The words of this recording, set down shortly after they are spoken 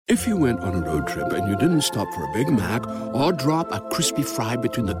If you went on a road trip and you didn't stop for a Big Mac or drop a crispy fry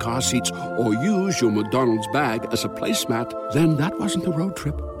between the car seats or use your McDonald's bag as a placemat, then that wasn't a road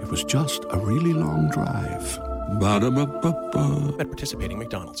trip. It was just a really long drive. Ba-da-ba-ba-ba. At participating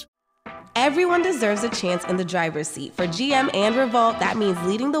McDonald's. Everyone deserves a chance in the driver's seat. For GM and Revolt, that means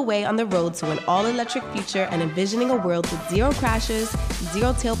leading the way on the road to an all-electric future and envisioning a world with zero crashes,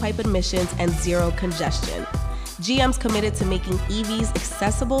 zero tailpipe emissions, and zero congestion. GM's committed to making EVs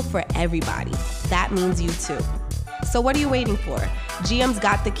accessible for everybody. That means you too. So what are you waiting for? GM's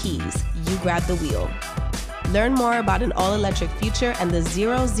got the keys. You grab the wheel. Learn more about an all-electric future and the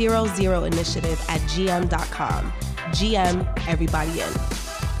 000 initiative at gm.com. GM, everybody in.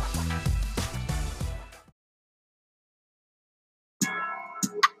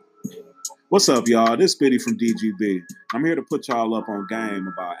 What's up, y'all? This is Biddy from DGB. I'm here to put y'all up on game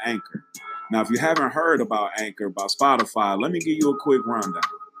about Anchor. Now, if you haven't heard about Anchor, about Spotify, let me give you a quick rundown.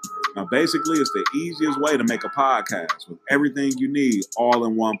 Now, basically, it's the easiest way to make a podcast with everything you need all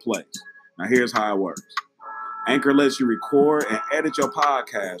in one place. Now, here's how it works. Anchor lets you record and edit your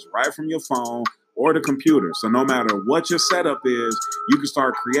podcast right from your phone or the computer. So no matter what your setup is, you can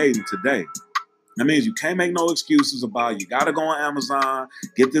start creating today. That means you can't make no excuses about you got to go on Amazon,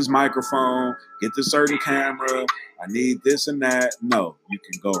 get this microphone, get this certain camera, I need this and that. No, you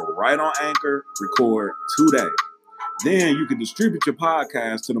can go right on Anchor, record today. Then you can distribute your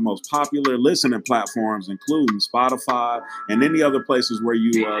podcast to the most popular listening platforms, including Spotify and any other places where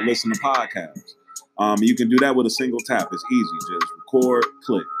you listen to podcasts. You can do that with a single tap. It's easy. Just record,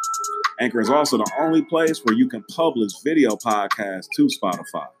 click. Anchor is also the only place where you can publish video podcasts to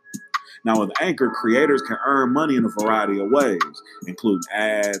Spotify. Now, with Anchor, creators can earn money in a variety of ways, including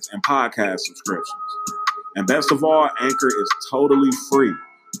ads and podcast subscriptions. And best of all, Anchor is totally free.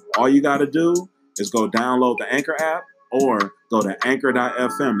 All you got to do is go download the Anchor app or go to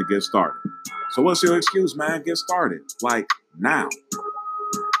anchor.fm to get started. So what's your excuse, man? Get started. Like, now.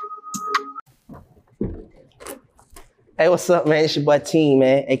 Hey, what's up, man? It's your boy Team,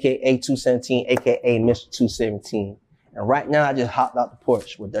 man, a.k.a. 217, a.k.a. Mr. 217. And right now, I just hopped out the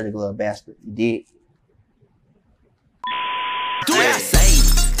porch with Dirty Glove Bastard. You dig? Do what I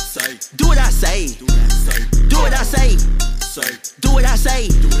say. Do what I say. Do what I say. Do what I say.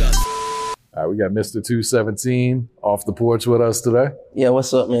 All right, we got Mr. 217 off the porch with us today. Yeah,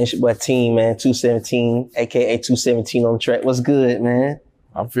 what's up, man? It's your boy Team, man, 217, a.k.a. 217 on the track. What's good, man?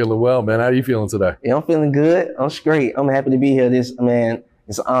 I'm feeling well, man. How are you feeling today? Yeah, I'm feeling good. I'm straight. I'm happy to be here. It's an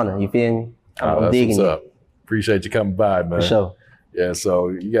honor. You feel me? I'm digging it. Up. Appreciate you coming by, man. For sure. Yeah, so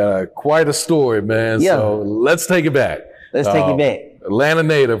you got quite a story, man. Yeah. So let's take it back. Let's take it back. Atlanta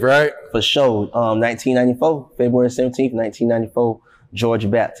native, right? For sure. 1994, February 17th, 1994, Georgia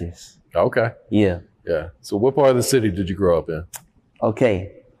Baptist. Okay. Yeah. Yeah. So what part of the city did you grow up in?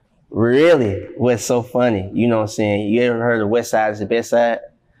 Okay. Really, what's so funny, you know what I'm saying? You ever heard of West Side is the best side?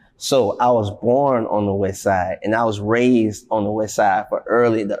 So I was born on the West Side and I was raised on the West Side for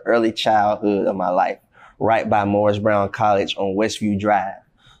the early childhood of my life, right by Morris Brown College on Westview Drive.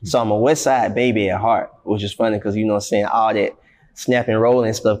 So I'm a West Side baby at heart, which is funny because, you know what I'm saying, all that snap and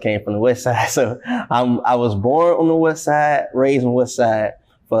rolling stuff came from the West Side. So I was born on the West Side, raised on the West Side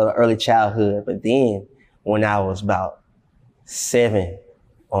for early childhood. But then when I was about 7,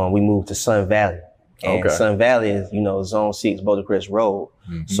 we moved to Sun Valley. And okay. Sun Valley is, you know, Zone 6, Boulder Crest Road.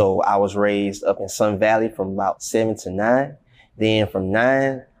 Mm-hmm. So I was raised up in Sun Valley from about 7 to 9. Then from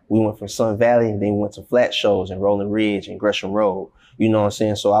 9, we went from Sun Valley, and then we went to Flat Shoals and Rolling Ridge and Gresham Road. You know what I'm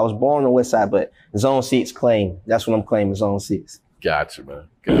saying? So I was born on the West Side, but Zone 6 claim. That's what I'm claiming, Zone 6. Gotcha, man.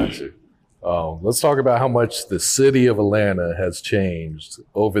 Gotcha. Let's talk about how much the city of Atlanta has changed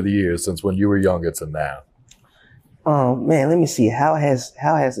over the years since when you were younger to now. Man, let me see. How has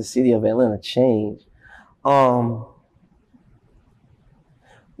the city of Atlanta changed?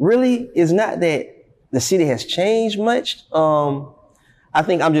 Really, it's not that the city has changed much. I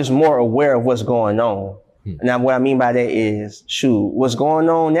think I'm just more aware of what's going on. Now, what I mean by that is, what's going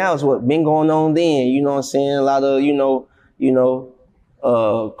on now is what been going on then. You know what I'm saying? A lot of,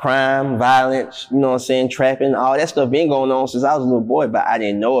 crime, violence, you know what I'm saying? Trapping, all that stuff been going on since I was a little boy, but I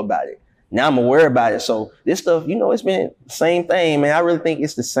didn't know about it. Now I'm aware about it. So this stuff, you know, it's been the same thing, man. I really think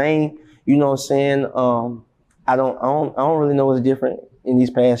it's the same, you know what I'm saying? I don't really know what's different in these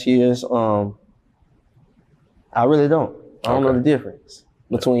past years. I really don't. I don't know the difference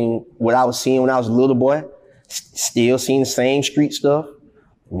between what I was seeing when I was a little boy, still seeing the same street stuff.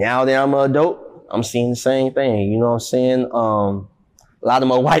 Now that I'm an adult, I'm seeing the same thing. You know what I'm saying? A lot of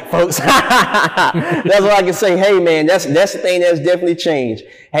my white folks. That's what I can say. Hey, man, that's the thing that's definitely changed.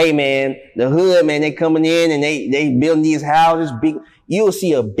 Hey, man, the hood, man, they coming in and they building these houses big. you'll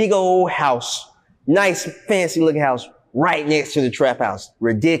see a big old house, nice, fancy looking house right next to the trap house.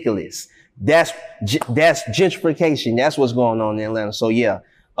 Ridiculous. That's gentrification. That's what's going on in Atlanta. So yeah,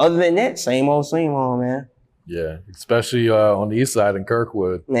 other than that, same old, man. Yeah, especially on the east side in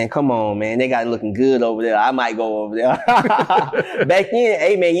Kirkwood. Man, come on, man. They got it looking good over there. I might go over there. Back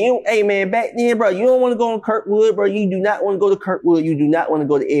then, back then, bro, you don't want to go on Kirkwood, bro. You do not want to go to Kirkwood. You do not want to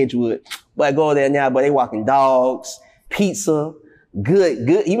go to Edgewood. But I go there now, but they walking dogs, pizza, good.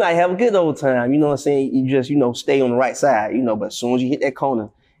 You might have a good old time. You know what I'm saying? You just, stay on the right side, but as soon as you hit that corner,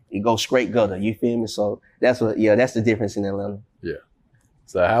 you go straight gutter. You feel me? So that's the difference in Atlanta. Yeah.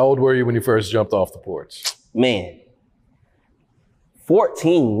 So how old were you when you first jumped off the porch? Man,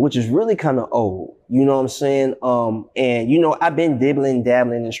 14, which is really kind of old. You know what I'm saying? And I've been dabbling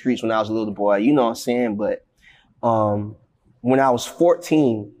in the streets when I was a little boy. You know what I'm saying? But when I was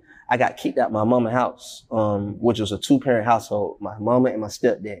 14, I got kicked out my mama's house, which was a 2-parent household, my mama and my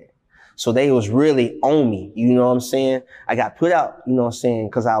stepdad. So they was really on me. You know what I'm saying? I got put out. You know what I'm saying?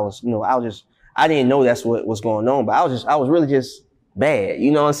 Because I didn't know that's what was going on, but I was really just bad.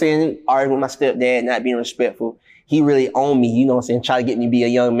 You know what I'm saying? Arguing with my stepdad, not being respectful. He really owned me, you know what I'm saying? Try to get me to be a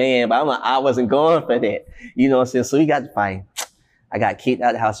young man, but I wasn't going for that. You know what I'm saying? So we got to fight. I got kicked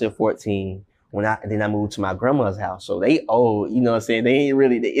out of the house at 14. Then I moved to my grandma's house. So they old, you know what I'm saying? They ain't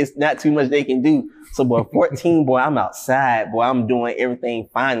really, it's not too much they can do. So boy, 14, boy, I'm outside. Boy, I'm doing everything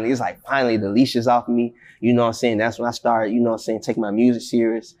finally. It's like finally the leash is off me. You know what I'm saying? That's when I started, you know what I'm saying, taking my music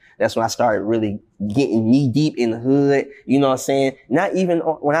serious. That's when I started really getting knee deep in the hood. You know what I'm saying? Not even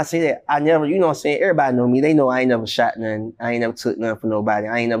when I say that, I never, you know what I'm saying? Everybody know me. They know I ain't never shot nothing. I ain't never took nothing from nobody.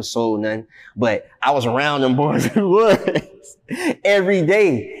 I ain't never sold nothing. But I was around them boys in the woods every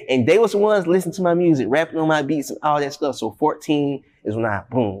day. And they was the ones listening to my music, rapping on my beats and all that stuff. So 14 is when I,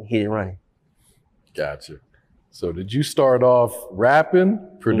 boom, hit it running. Gotcha. So did you start off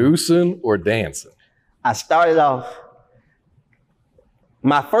rapping, producing, or dancing? I started off,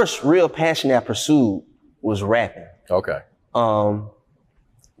 my first real passion that I pursued was rapping. Okay.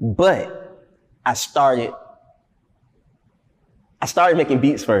 But I started making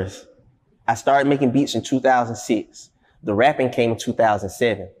beats first. I started making beats in 2006. The rapping came in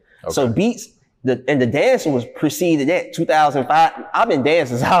 2007. Okay. So beats, and the dancing was preceded that, 2005. I've been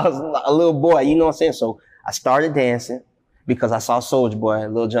dancing since I was a little boy, you know what I'm saying? So I started dancing because I saw Soulja Boy,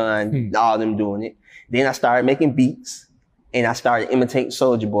 Lil Jon, all them doing it. Then I started making beats and I started imitating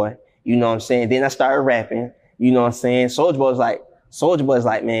Soulja Boy, you know what I'm saying? Then I started rapping, you know what I'm saying? Soulja Boy is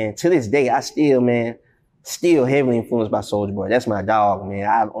like, man, to this day, I still heavily influenced by Soulja Boy. That's my dog, man. You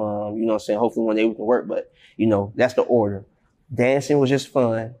know what I'm saying? Hopefully one day we can work, but that's the order. Dancing was just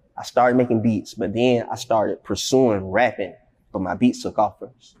fun. I started making beats, but then I started pursuing rapping, but my beats took off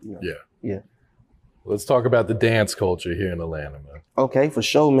first. Yeah. Let's talk about the dance culture here in Atlanta, man. Okay, for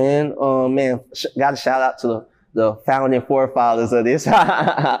sure, man. Got to shout out to the founding forefathers of this,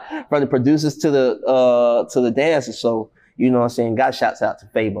 from the producers to the dancers. So, you know what I'm saying? Got shouts out to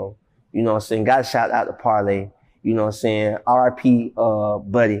Fabo. You know what I'm saying? Got shout out to Parlay. You know what I'm saying? RIP,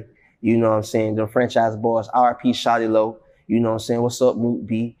 Buddy. You know what I'm saying? The franchise boys. RIP, Shawty Low. You know what I'm saying? What's up, Moot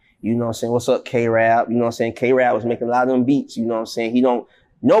B? You know what I'm saying? What's up, K-Rap? You know what I'm saying? K-Rap was making a lot of them beats. You know what I'm saying?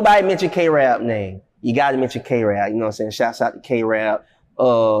 Nobody mentioned K-Rap name. You got to mention K-Rap. You know what I'm saying? Shouts out to K-Rap. You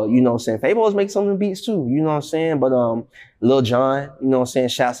know what I'm saying? Fabo was making some of them beats too. You know what I'm saying? But Lil Jon, you know what I'm saying?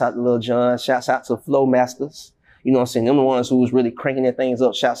 Shouts out to Lil Jon. Shouts out to Flow Masters. You know what I'm saying? Them the ones who was really cranking their things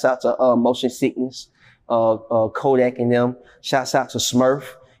up. Shouts out to Motion Sickness, Kodak and them. Shouts out to Smurf.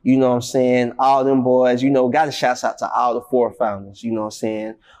 You know what I'm saying? All them boys, got to shouts out to all the four founders. You know what I'm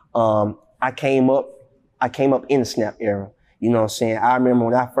saying? I came up in the Snap era. You know what I'm saying? I remember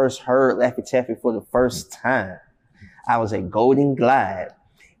when I first heard Laffy Taffy for the first time, I was at Golden Glide.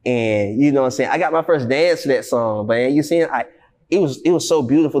 And you know what I'm saying? I got my first dance to that song, man. You see, it was so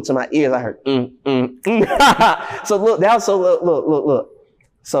beautiful to my ears. I heard, So look, look.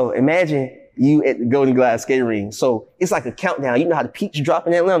 So imagine you at the Golden Glide skating ring. So it's like a countdown. You know how the peaks drop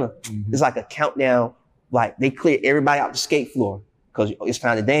in Atlanta? Mm-hmm. It's like a countdown. Like they clear everybody out the skate floor because it's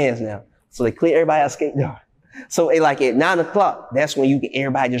time to dance now. So they clear everybody out the skate floor. So at 9 o'clock, that's when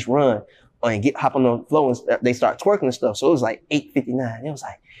everybody just run and hop on the floor and they start twerking and stuff. So it was like 8:59. It was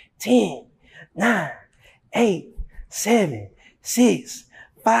like 10, 9, 8, 7, 6,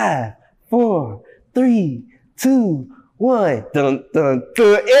 5, 4, 3, 2, 1. Dun, dun,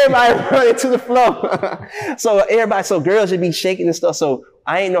 dun. Everybody running to the floor. So girls should be shaking and stuff. So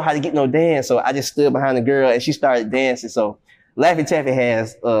I ain't know how to get no dance. So I just stood behind the girl and she started dancing. So Laffy Taffy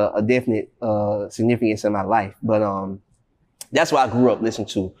has a definite significance in my life. But That's what I grew up listening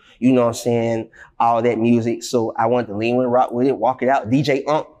to. You know what I'm saying? All that music. So I wanted to lean with it, rock with it, walk it out. DJ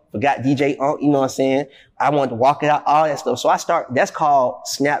Unk, forgot DJ Unk, you know what I'm saying? I wanted to walk it out, all that stuff. So that's called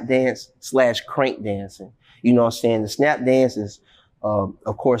snap dance / crank dancing. You know what I'm saying? The snap dance is,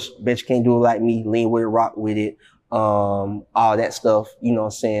 of course, bet you can't do it like me, lean with it, rock with it, all that stuff. You know what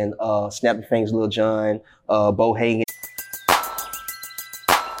I'm saying? Snap your fingers, Lil Jon, Bo Hagen.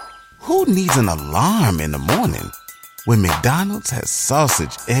 Who needs an alarm in the morning when McDonald's has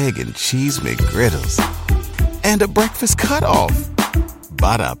sausage, egg, and cheese McGriddles and a breakfast cutoff?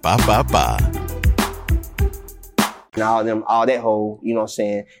 Ba-da-ba-ba-ba. And all that whole, you know what I'm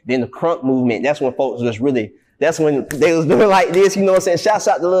saying? Then the crunk movement, that's when folks was really, that's when they was doing like this, you know what I'm saying? Shouts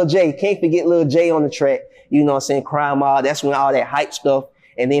out to Lil J. Can't forget Lil J on the track, you know what I'm saying? Crime Mob, that's when all that hype stuff.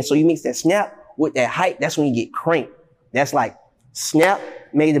 And then so you mix that snap with that hype, that's when you get crank. That's like snap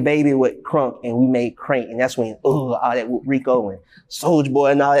made the baby with crunk and we made crank. And that's when, all that with Rico and Soulja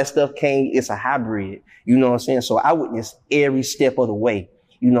Boy and all that stuff came. It's a hybrid, you know what I'm saying? So I witnessed every step of the way,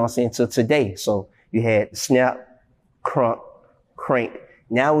 you know what I'm saying, till today. So you had snap, crunk, crank.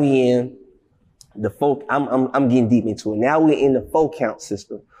 Now we in the folk. I'm getting deep into it. Now we're in the 4-count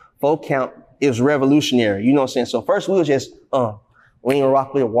system. 4-count is revolutionary. You know what I'm saying? So first we was just we ain't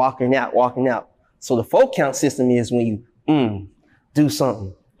rock with it, walking out. So the 4-count system is when you do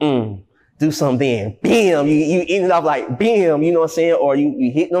something, then bam, you end it off like bam. You know what I'm saying? Or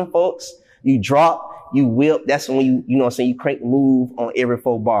you hit them folks, you drop. You whip, that's when you know what I'm saying, you crank the move on every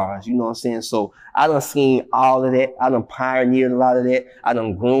 4 bars, you know what I'm saying? So I done seen all of that. I done pioneered a lot of that. I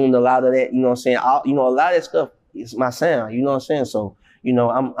done groomed a lot of that, you know what I'm saying? A lot of that stuff is my sound, you know what I'm saying? So, you know,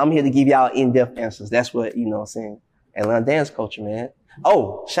 I'm here to give y'all in-depth answers. That's what, you know what I'm saying? Atlanta dance culture, man.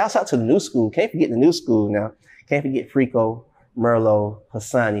 Oh, shouts out to the new school. Can't forget the new school now. Can't forget Frico, Merlot,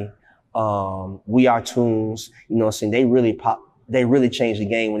 Hassani, We Are Tunes, you know what I'm saying? They really changed the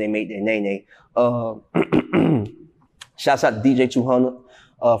game when they made their name. Shouts out to DJ 200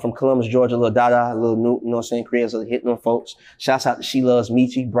 from Columbus, Georgia, Lil Dada, Lil Newt, you know what I'm saying? Creators of the hitting them folks. Shouts out to She Loves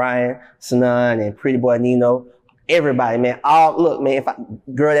Michi, Brian, Sanan, and Pretty Boy Nino. Everybody, man. Look, man,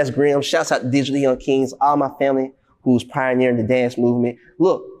 girl, that's Grim. Shouts out to Digital Young Kings, all my family who's pioneering the dance movement.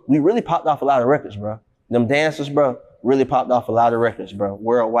 Look, we really popped off a lot of records, bro. Them dancers, bro, really popped off a lot of records, bro,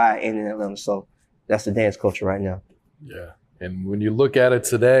 worldwide and in Atlanta. So that's the dance culture right now. Yeah. And when you look at it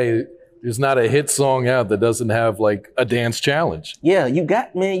today, there's not a hit song out that doesn't have like a dance challenge. Yeah,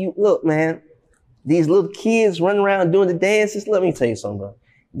 look, man, these little kids running around doing the dances. Let me tell you something, bro.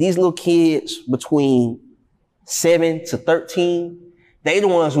 These little kids between 7 to 13, they the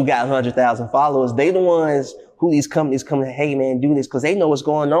ones who got 100,000 followers. They the ones who these companies come to, hey man, do this, because they know what's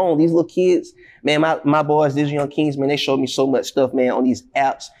going on. These little kids, man, my boys, Digital Young Kings, man, they showed me so much stuff, man, on these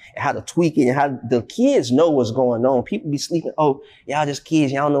apps and how to tweak it and how the kids know what's going on. People be sleeping, oh, y'all just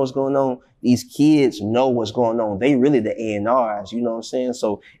kids, y'all know what's going on. These kids know what's going on. They really the A&Rs, you know what I'm saying?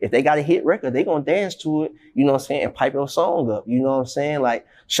 So if they got a hit record, they gonna dance to it, you know what I'm saying, and pipe your song up, you know what I'm saying? Like,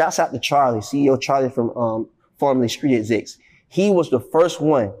 shouts out to Charlie, CEO Charlie from formerly Street Execs. He was the first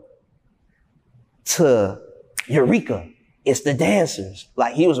one to Eureka. It's the dancers.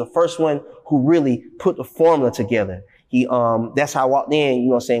 Like, he was the first one who really put the formula together. He, that's how I walked in, you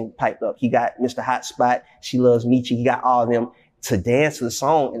know what I'm saying, piped up. He got Mr. Hotspot, She Loves Michi. He got all of them to dance to the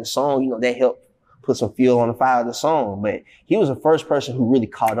song. And the song, you know, that helped put some fuel on the fire of the song. But he was the first person who really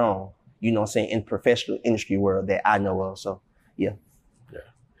caught on, you know what I'm saying, in professional industry world that I know of. So, yeah. Yeah.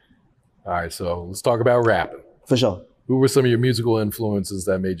 All right. So let's talk about rapping. For sure. Who were some of your musical influences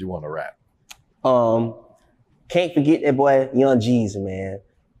that made you want to rap? Can't forget that boy, Young Jeezy, man.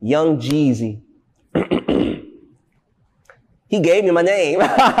 Young Jeezy. He gave me my name.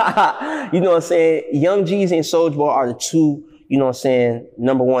 You know what I'm saying? Young Jeezy and Soulja Boy are the two, you know what I'm saying,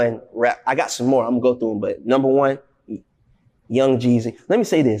 number one rap. I got some more. I'm gonna go through them, but number one, Young Jeezy. Let me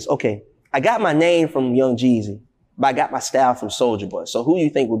say this. Okay. I got my name from Young Jeezy, but I got my style from Soulja Boy. So who do you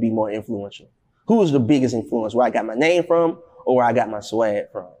think would be more influential? Who was the biggest influence? Where I got my name from or where I got my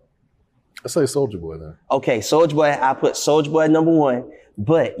swag from? I say Soulja Boy then. Okay, Soulja Boy, I put Soulja Boy number one,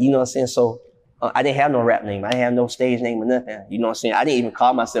 but you know what I'm saying? So I didn't have no rap name. I didn't have no stage name or nothing. You know what I'm saying? I didn't even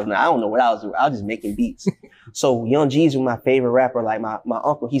call myself now. I don't know what I was doing. I was just making beats. So Young Jeezy was my favorite rapper. Like my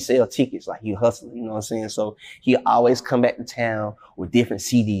uncle, he sell tickets. Like he hustling, you know what I'm saying? So he always come back to town with different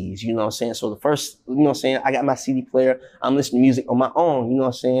CDs, you know what I'm saying? So the first, you know what I'm saying? I got my CD player. I'm listening to music on my own, you know what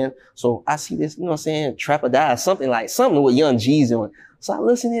I'm saying? So I see this, you know what I'm saying? Trap or Die, something with Young Jeezy on. So I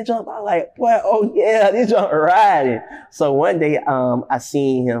listened to that jump. I like, boy, oh yeah, this jump riding. So one day, I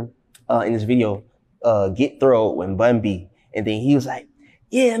seen him, in this video, Get Throwed with Bun B. And then he was like,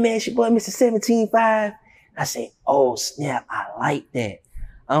 yeah, man, it's your boy, Mr. 17-5. I said, oh snap, I like that.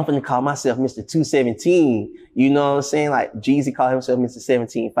 I'm finna call myself Mr. 217. You know what I'm saying? Like Jeezy called himself Mr.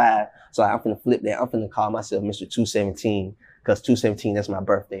 17.5. So I'm finna flip that. I'm finna call myself Mr. 217 because 217, that's my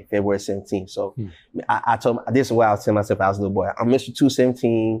birthday, February 17th. So I told this is what I was telling myself I was a little boy. I'm Mr.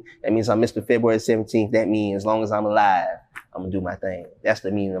 217. That means I'm Mr. February 17th. That means as long as I'm alive, I'm gonna do my thing. That's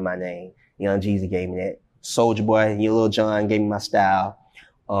the meaning of my name. Young Jeezy gave me that. Soldier Boy, Lil Jon gave me my style,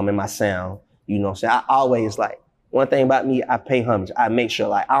 and my sound. You know what I'm saying? I always like, one thing about me, I pay homage. I make sure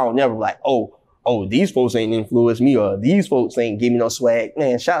like, I don't never like, oh, these folks ain't influenced me or these folks ain't give me no swag.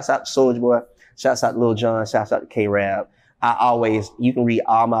 Man, shouts out to Soldier Boy. Shouts out to Lil Jon. Shouts out to K-Rab. I always, you can read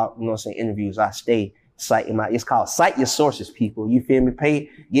all my, you know what I'm saying, interviews. I stay citing it's called cite your sources, people. You feel me?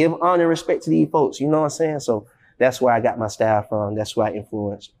 Give honor and respect to these folks. You know what I'm saying? So that's where I got my style from. That's where I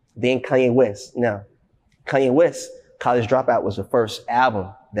influenced. Then Kanye West. Now, Kanye West, College Dropout was the first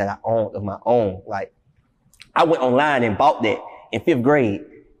album that I owned of my own. Like, I went online and bought that in 5th grade,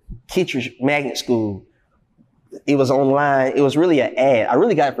 Kittredge Magnet School. It was online. It was really an ad. I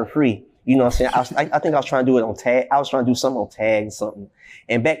really got it for free. You know what I'm saying? I think I was trying to do it on Tag. I was trying to do something on Tag or something.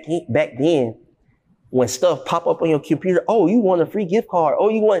 And back then, when stuff pop up on your computer, oh, you want a free gift card. Oh,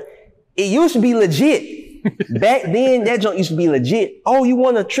 it used to be legit. Back then, that junk used to be legit. Oh, you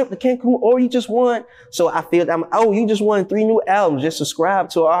want a trip to Cancun, or you just won. So I feel you just won 3 new albums. Just subscribe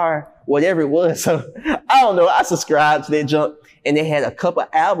to our whatever it was. So I don't know. I subscribed to that junk, and they had a couple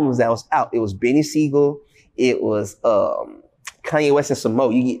albums that was out. It was Benny Siegel. It was Kanye West and some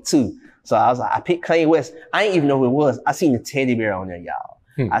more. You get 2. So I was like, I picked Kanye West. I didn't even know who it was. I seen the teddy bear on there,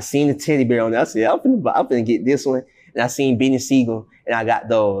 y'all. I seen the teddy bear on there. I said, I'm finna get this one. And I seen Benny Siegel, and I got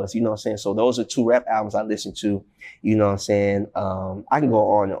those, you know what I'm saying? So those are 2 rap albums I listened to, you know what I'm saying? I can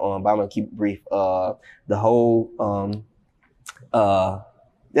go on and on, but I'm gonna keep it brief. The whole,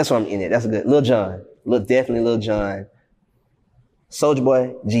 that's what I'm in it. That's a good, Lil Jon, definitely Lil Jon. Soulja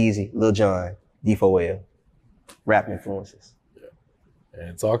Boy, Jeezy, Lil Jon, D4L, rap influences. Yeah.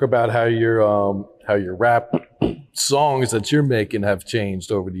 And talk about how your rap songs that you're making have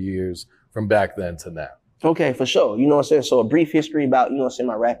changed over the years from back then to now. Okay, for sure. You know what I'm saying? So a brief history about, you know what I'm saying,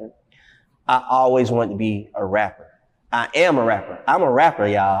 my rapping. I always wanted to be a rapper. I am a rapper. I'm a rapper,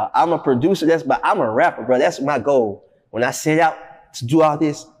 y'all. I'm a producer, but I'm a rapper, bro. That's my goal. When I set out to do all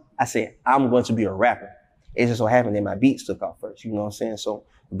this, I said, I'm going to be a rapper. It just so happened that my beats took off first, you know what I'm saying? So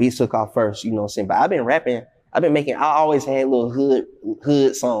the beats took off first, you know what I'm saying? But I've been rapping. I always had little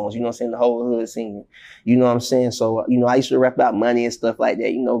hood songs, you know what I'm saying? The whole hood singing, you know what I'm saying? So, you know, I used to rap about money and stuff like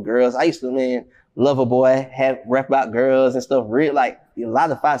that, you know, girls. I used to, Loverboy, rap about girls and stuff, real, like a lot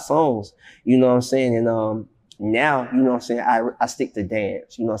of 5 songs, you know what I'm saying? And now, you know what I'm saying, I stick to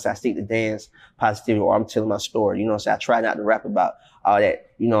dance, you know what I'm saying? I stick to dance, positivity, or I'm telling my story, you know what I'm saying? I try not to rap about all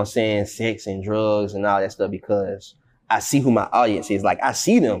that, you know what I'm saying, sex and drugs and all that stuff, because I see who my audience is. Like, I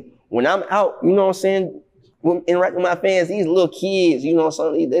see them when I'm out, you know what I'm saying, interacting with my fans, these little kids, you know what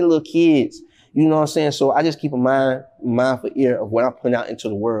I'm saying, they little kids, you know what I'm saying? So I just keep a mindful ear of what I'm putting out into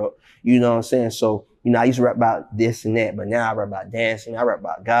the world. You know what I'm saying? So, you know, I used to rap about this and that, but now I rap about dancing. I rap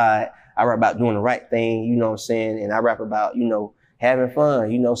about God. I rap about doing the right thing. You know what I'm saying? And I rap about, you know, having fun,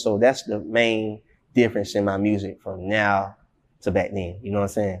 you know, so that's the main difference in my music from now to back then. You know what I'm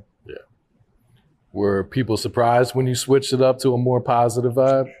saying? Yeah. Were people surprised when you switched it up to a more positive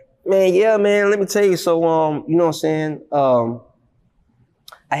vibe? Man, yeah, man. Let me tell you. So, you know what I'm saying?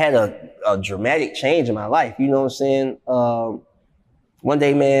 I had a dramatic change in my life. You know what I'm saying? One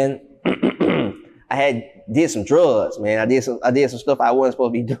day, man, I did some drugs, man. I did some stuff I wasn't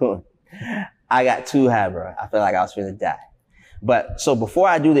supposed to be doing. I got too high, bro. I felt like I was finna die. But so before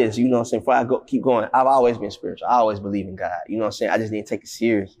I do this, you know what I'm saying, before I keep going, I've always been spiritual. I always believe in God. You know what I'm saying? I just didn't take it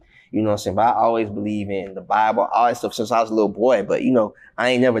serious. You know what I'm saying? But I always believe in the Bible, all that stuff since I was a little boy. But, you know, I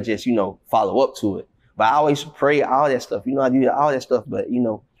ain't never just, you know, follow up to it. But I always pray, all that stuff. You know, I do all that stuff. But, you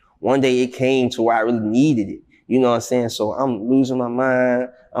know, one day it came to where I really needed it. You know what I'm saying? So I'm losing my mind.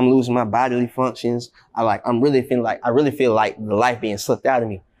 I'm losing my bodily functions. I really feel like the life being sucked out of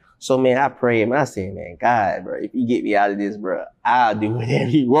me. So, man, I prayed, man. I said, man, God, bro, if you get me out of this, bro, I'll do whatever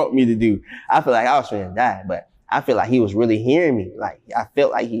you want me to do. I feel like I was going to die, but I feel like he was really hearing me. Like, I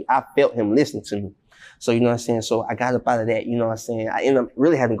felt him listening to me. So, you know what I'm saying? So I got up out of that, you know what I'm saying? I ended up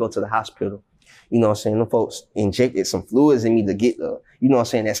really having to go to the hospital. You know what I'm saying? Them folks injected some fluids in me to get you know what I'm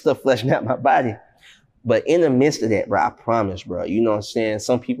saying, that stuff flushing out my body. But in the midst of that, bro, I promise, bro, you know what I'm saying?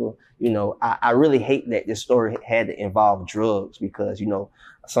 Some people, you know, I really hate that this story had to involve drugs because, you know,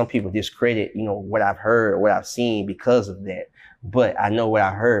 some people discredit, you know, what I've heard, what I've seen because of that. But I know what I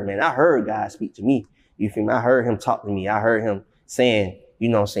heard, man. I heard God speak to me. You feel me? I heard him talk to me. I heard him saying, You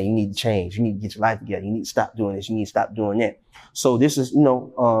know what I'm saying? You need to change. You need to get your life together. You need to stop doing this. You need to stop doing that. So this is,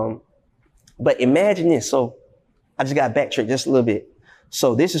 but imagine this. So I just got backtracked just a little bit.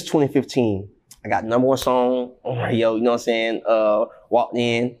 So this is 2015. I got #1 song on radio, you know what I'm saying? Walked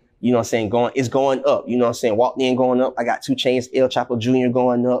in, you know what I'm saying? It's going up, you know what I'm saying? Walked in, going up. I got 2 Chainz, El Chapo Jr.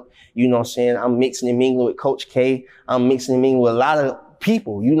 going up, you know what I'm saying? I'm mixing and mingling with Coach K. I'm mixing and mingling with a lot of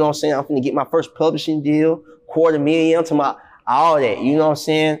people, you know what I'm saying? I'm finna get my first publishing deal, $250,000, I'm talking about all that, you know what I'm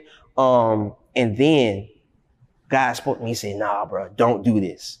saying? And then God spoke to me, he said, nah, bro, don't do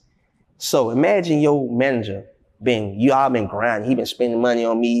this. So imagine your manager y'all been grinding. He been spending money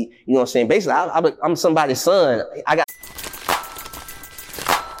on me. You know what I'm saying? Basically, I'm somebody's son.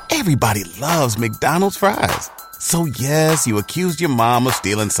 Everybody loves McDonald's fries. So yes, you accused your mom of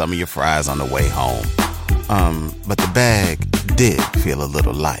stealing some of your fries on the way home. But the bag did feel a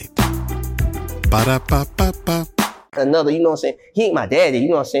little light. Ba-da-ba-ba-ba. Another, you know what I'm saying? He ain't my daddy, you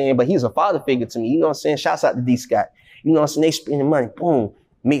know what I'm saying? But he's a father figure to me. You know what I'm saying? Shouts out to D. Scott. You know what I'm saying? They spending money. Boom.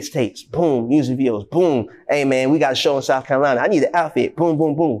 Mixtapes, boom, music videos, boom. Hey man, we got a show in South Carolina. I need an outfit, boom,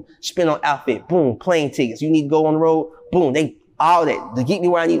 boom, boom. Spin on outfit, boom, plane tickets. You need to go on the road, boom. They all that to get me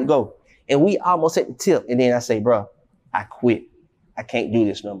where I need to go. And we almost at the tip. And then I say, bro, I quit. I can't do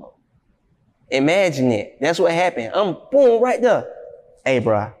this no more. Imagine it. That's what happened. I'm boom right there. Hey,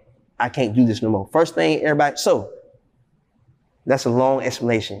 bro, I can't do this no more. First thing, everybody. So that's a long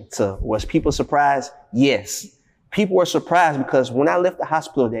explanation to was people surprised? Yes. People were surprised because when I left the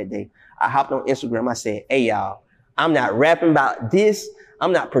hospital that day, I hopped on Instagram. I said, hey, y'all, I'm not rapping about this.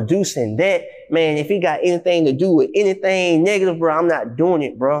 I'm not producing that. Man, if it got anything to do with anything negative, bro, I'm not doing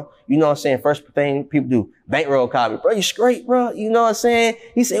it, bro. You know what I'm saying? First thing people do, Bankroll called me, bro, you straight, bro? You know what I'm saying?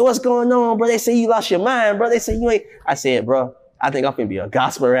 He said, what's going on, bro? They say you lost your mind, bro. They say you ain't. I said, bro, I think I'm finna be a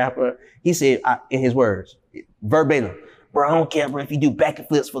gospel rapper. He said, in his words, verbatim, bro, I don't care, bro, if you do back and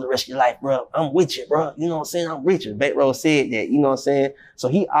flips for the rest of your life, bro. I'm with you, bro. You know what I'm saying? I'm with you. Bankroll said that, you know what I'm saying? So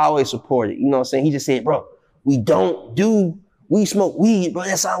he always supported, you know what I'm saying? He just said, bro, we smoke weed, bro.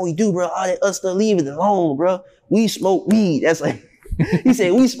 That's all we do, bro. All that other stuff, leave it alone, bro. We smoke weed. That's like, he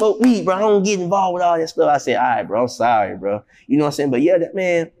said, we smoke weed, bro. I don't get involved with all that stuff. I said, all right, bro, I'm sorry, bro. You know what I'm saying? But yeah, that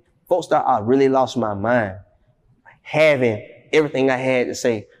man, folks thought I really lost my mind. Having everything I had to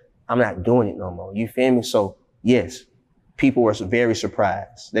say, I'm not doing it no more. You feel me? So yes, people were very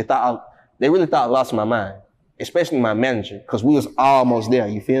surprised. They really thought I lost my mind, especially my manager, because we was almost there.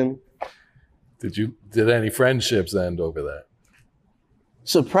 You feel me? Did any friendships end over that?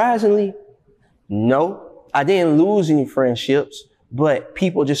 Surprisingly, no. I didn't lose any friendships, but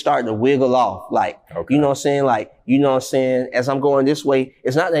people just started to wiggle off. Like, okay. You know what I'm saying? Like, you know what I'm saying? As I'm going this way,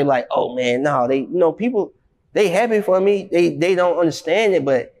 it's not they like, oh man, no, people, they happy for me. They don't understand it,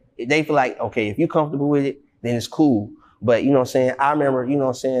 but they feel like, okay, if you're comfortable with it, then it's cool. But you know what I'm saying? I remember, you know what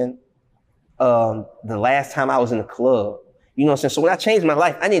I'm saying? The last time I was in the club, you know what I'm saying? So when I changed my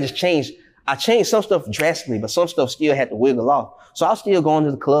life, I changed some stuff drastically, but some stuff still had to wiggle off. So I was still going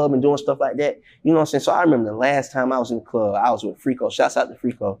to the club and doing stuff like that. You know what I'm saying? So I remember the last time I was in the club, I was with Frico. Shouts out to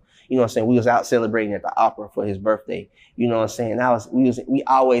Frico. You know what I'm saying? We was out celebrating at the opera for his birthday. You know what I'm saying? We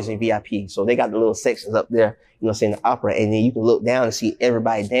always in VIP. So they got the little sections up there, you know what I'm saying, the opera. And then you can look down and see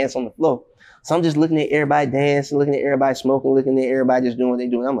everybody dance on the floor. So I'm just looking at everybody dancing, looking at everybody smoking, looking at everybody just doing what they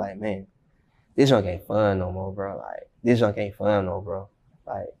do. And I'm like, man, this junk ain't fun no more, bro. Like, this junk ain't fun no more, bro.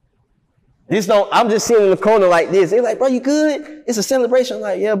 Like, I'm just sitting in the corner like this. They're like, bro, you good? It's a celebration. I'm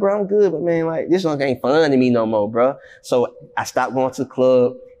like, yeah, bro, I'm good. But man, like, this junk ain't fun to me no more, bro. So I stopped going to the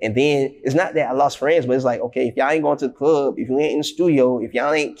club. And then it's not that I lost friends, but it's like, okay, if y'all ain't going to the club, if you ain't in the studio, if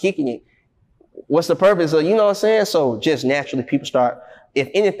y'all ain't kicking it, what's the purpose of, you know what I'm saying? So just naturally people start, if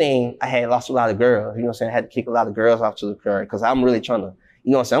anything, I had lost a lot of girls. You know what I'm saying? I had to kick a lot of girls off to the curb because I'm really trying to,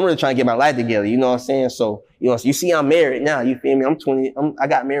 you know what I'm saying? I'm really trying to get my life together. You know what I'm saying? So, you know, you see I'm married now. You feel me? I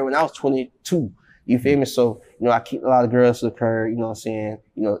got married when I was 22. You feel me? So, you know, I kicked a lot of girls to the curb. You know what I'm saying?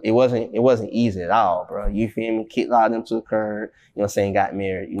 You know, it wasn't easy at all, bro. You feel me? Kicked a lot of them to the curb. You know what I'm saying? Got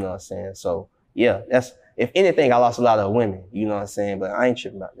married. You know what I'm saying? So, yeah, if anything, I lost a lot of women. You know what I'm saying? But I ain't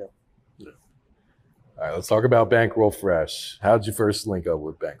tripping about them. All right, let's talk about Bankroll Fresh. How did you first link up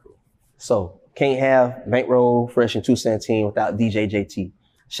with Bankroll? So, can't have Bankroll Fresh in 217 without DJ JT.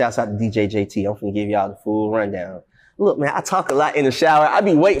 Shouts out to DJ JT. I'm finna give y'all the full rundown. Look, man, I talk a lot in the shower. I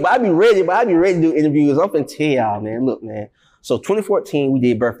be ready to do interviews. I'm finna tell y'all, man. Look, man. So 2014, we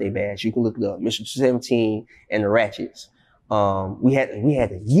did Birthday Bash. You can look it up. Mr. 217 and the Ratchets. We had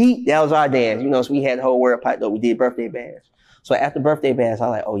the Yeet. That was our dance. You know, so we had the whole world piped up. We did Birthday Bash. So after Birthday Bash, I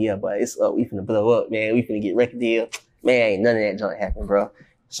was like, oh yeah, but it's up. We finna blow up, man. We finna get record deal. Man, ain't none of that junk happen, bro.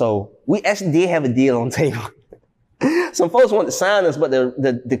 So we actually did have a deal on the table. Some folks wanted to sign us, but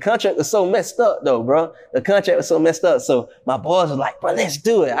the contract was so messed up though, bro. The contract was so messed up. So my boys was like, bro, let's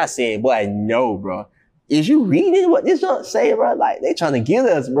do it. I said, boy, no, bro. Is you reading what this don't say, bro? Like, they trying to get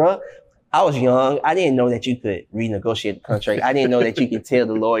us, bro. I was young. I didn't know that you could renegotiate the contract. I didn't know that you could tell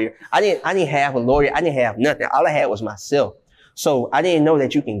the lawyer. I didn't have a lawyer. I didn't have nothing. All I had was myself. So I didn't know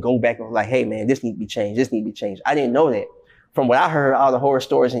that you can go back and like, hey man, this need to be changed. This need to be changed. I didn't know that. From what I heard, all the horror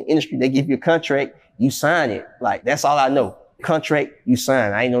stories in the industry, they give you a contract, you sign it. Like, that's all I know. Contract, you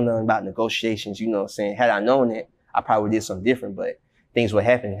sign. I ain't know nothing about negotiations, you know what I'm saying? Had I known that, I probably did something different, but things would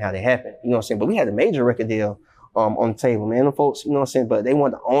happen how they happen, you know what I'm saying? But we had a major record deal on the table, man. The folks, you know what I'm saying? But they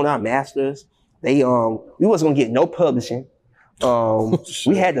wanted to own our masters. They we wasn't gonna get no publishing.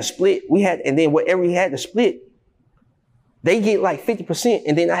 We had to split. And then whatever we had to split, they get like 50%,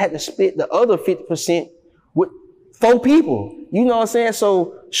 and then I had to split the other 50% with 4 people. You know what I'm saying?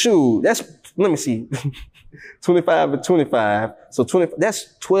 So shoot, let me see. 25 and 25. So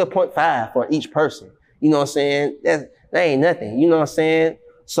that's 12.5 for each person. You know what I'm saying? That ain't nothing. You know what I'm saying?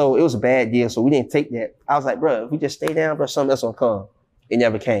 So it was a bad deal. So we didn't take that. I was like, bro, if we just stay down, bro, something else gonna come. It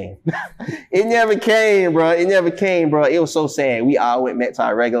never came. It never came, bro. It never came, bro. It was so sad. We all went back to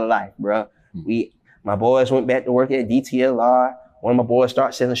our regular life, bro. My boys went back to work at DTLR. One of my boys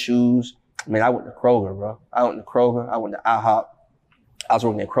started selling shoes. Man, I went to Kroger, bro. I went to IHOP. I was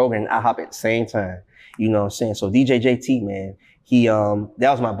working at Kroger and IHOP at the same time. You know what I'm saying? So DJ JT, man, he,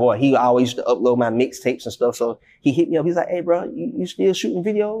 that was my boy. He always used to upload my mixtapes and stuff. So he hit me up. He's like, hey, bro, you still shooting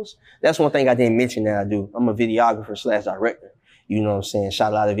videos? That's one thing I didn't mention that I do. I'm a videographer / director. You know what I'm saying?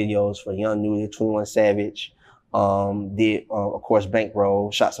 Shot a lot of videos for Young Nudie, 21 Savage. Did, of course,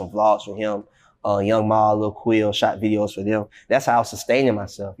 Bankroll. Shot some vlogs for him. Young Ma, Lil Quill, shot videos for them. That's how I was sustaining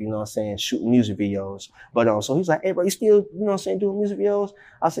myself, you know what I'm saying? Shooting music videos. But, so he's like, hey, bro, you still, you know what I'm saying, doing music videos?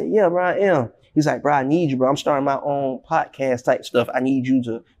 I said, yeah, bro, I am. He's like, bro, I need you, bro. I'm starting my own podcast type stuff. I need you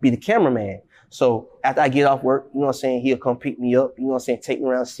to be the cameraman. So after I get off work, you know what I'm saying, he'll come pick me up, you know what I'm saying, take me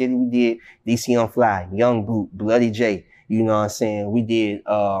around the city. We did DC on Fly, Young Boot, Bloody J, you know what I'm saying? We did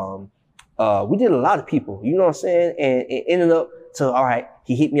a lot of people, you know what I'm saying? And it ended up to, all right,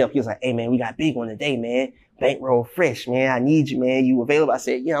 he hit me up. He was like, hey, man, we got a big one today, man. Bankroll Fresh, man. I need you, man. You available? I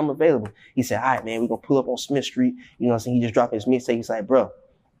said, yeah, I'm available. He said, all right, man, we're going to pull up on Smith Street. You know what I'm saying? He just dropped his mixtape. He's like, bro,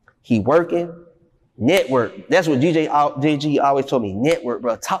 he working, network. That's what JG always told me, network,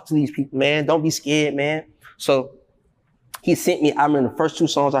 bro. Talk to these people, man. Don't be scared, man. So he sent me, I remember the first 2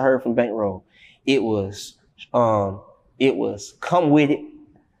 songs I heard from Bankroll. It was Come With It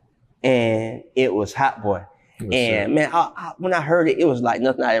and it was Hot Boy. And man, when I heard it, it was like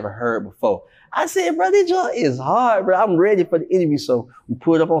nothing I ever heard before. I said, bro, this joint is hard, bro. I'm ready for the interview. So we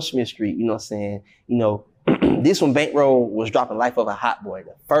pulled up on Smith Street, you know what I'm saying? You know, this one, Bankroll was dropping Life of a Hot Boy,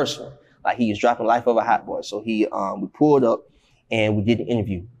 the first one. Like he was dropping Life of a Hot Boy. So we pulled up and we did the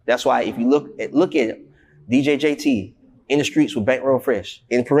interview. That's why if you look at it, DJ JT, In the Streets with Bankroll Fresh,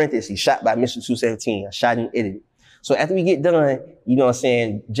 in parentheses, shot by Mr. 217. I shot and edited. So after we get done, you know what I'm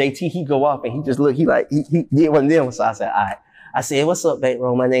saying, JT, he go off and he just look, he did one of them. So I said, all right. I said, what's up,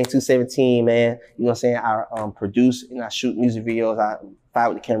 Bankroll? My name's 217, man. You know what I'm saying? I produce and I shoot music videos. I fight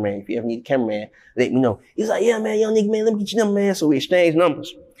with the cameraman. If you ever need a cameraman, let me know. He's like, yeah, man, young nigga, man, let me get your number, man. So we exchanged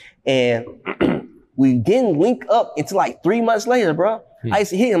numbers. And we didn't link up until like 3 months later, bro. I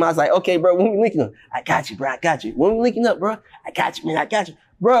used to hit him. I was like, okay, bro, when we linking up? I got you, bro. I got you. When we linking up, bro? I got you, man. I got you.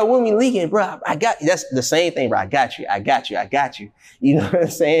 Bro, when we leaking, bro, I got you. That's the same thing, bro. I got you. I got you. I got you. You know what I'm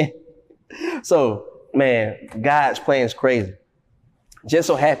saying? So, man, God's plan is crazy. Just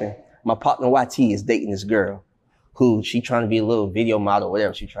so happened, my partner YT is dating this girl who she trying to be a little video model,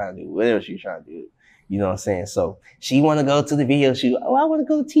 whatever she's trying to do. You know what I'm saying? So she want to go to the video shoot. Oh, I want to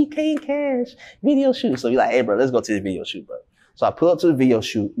go to TK and Cash video shoot. So we like, hey, bro, let's go to the video shoot, bro. So I pull up to the video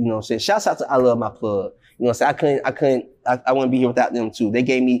shoot. You know what I'm saying? Shouts out to I Love My Plug. You know what I'm saying? I wouldn't be here without them too. They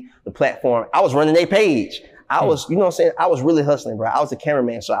gave me the platform. I was running their page. I was, you know what I'm saying? I was really hustling, bro. I was a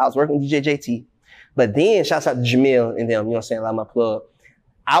cameraman. So I was working with DJ JT. But then shouts out to Jamil and them, you know what I'm saying? I Love My Plug.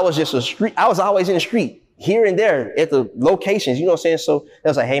 I was always in the street, here and there at the locations, you know what I'm saying? So they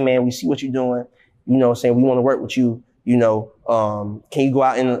was like, hey man, we see what you're doing. You know what I'm saying? We want to work with you. You know, can you go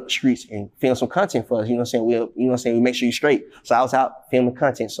out in the streets and film some content for us? You know what I'm saying? You know what I'm saying? We make sure you're straight. So I was out filming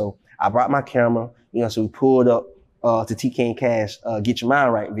content. So I brought my camera, you know, so we pulled up to TK and Cash, Get Your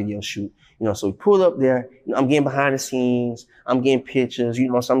Mind Right video shoot. You know, so we pulled up there. You know, I'm getting behind the scenes. I'm getting pictures.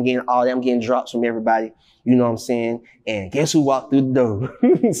 You know, so I'm getting all that. I'm getting drops from everybody. You know what I'm saying? And guess who walked through the door?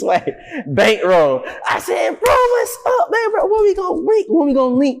 It's like Bankroll. I said, bro, what's up, man, bro? When we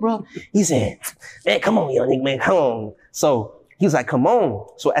gonna link, bro? He said, man, come on, young nigga, man, come on. So He was like, come on.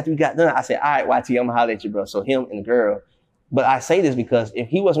 So after we got done, I said, all right, YT, I'm gonna holler at you, bro. So him and the girl. But I say this because if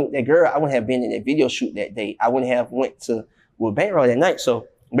he wasn't with that girl, I wouldn't have been in that video shoot that day. I wouldn't have went with Bankroll that night. So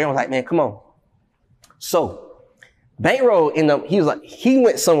Bankroll was like, man, come on. So Bankroll he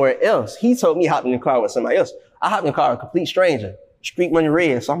went somewhere else. He told me hop in the car with somebody else. I hopped in the car with a complete stranger. Street Money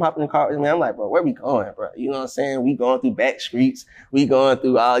Red. So I'm hopping in the car with him. I'm like, bro, where we going, bro? You know what I'm saying? We going through back streets. We going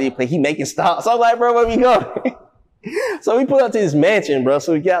through all these places. He making stops. So I'm like, bro, where we going? So we pull up to this mansion, bro.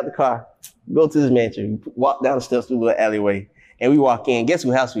 So we get out the car, go to this mansion, we walk down the steps through the little alleyway, and we walk in. Guess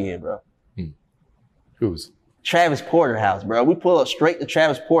who house we in, bro? Whose? Travis Porter house, bro. We pull up straight to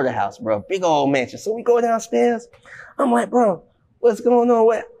Travis Porter house, bro. Big old mansion. So we go downstairs. I'm like, bro, what's going on?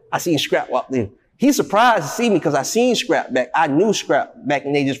 What? I seen Scrap walk in. He's surprised to see me because I seen Scrap back. I knew Scrap back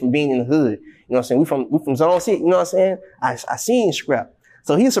in the day just from being in the hood. You know what I'm saying? We from Zone 6, you know what I'm saying? I seen Scrap.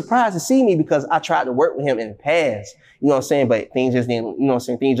 So he's surprised to see me because I tried to work with him in the past. You know what I'm saying? But things just didn't, you know what I'm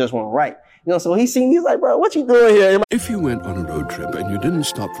saying? Things just weren't right. You know, so he seen me, he's like, bro, what you doing here? If you went on a road trip and you didn't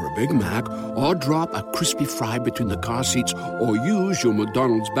stop for a Big Mac or drop a crispy fry between the car seats or use your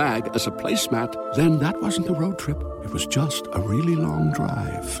McDonald's bag as a placemat, then that wasn't a road trip. It was just a really long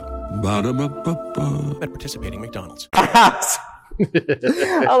drive. Ba-da-ba-ba-ba. At participating McDonald's. I'm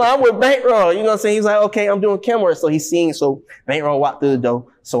with Bankroll, you know what I'm saying? He's like, okay, I'm doing camera work. So he's seeing, so Bankroll walked through the door.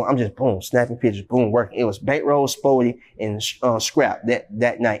 So I'm just, boom, snapping pictures, boom, working. It was Bankroll, Spody, and Scrap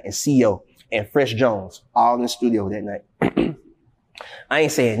that night, and CEO, and Fresh Jones, all in the studio that night. I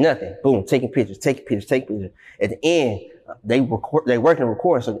ain't saying nothing. Boom, taking pictures. At the end, they working and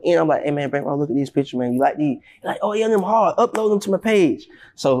recording. So at the end, I'm like, hey man, Bankroll, look at these pictures, man. You like these? They're like, oh yeah, them hard. Upload them to my page.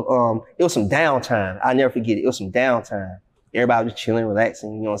 So it was some downtime. I'll never forget it. It was some downtime. Everybody was chilling,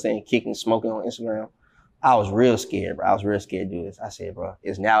 relaxing, you know what I'm saying, kicking, smoking on Instagram. I was real scared, bro. I was real scared to do this. I said, bro,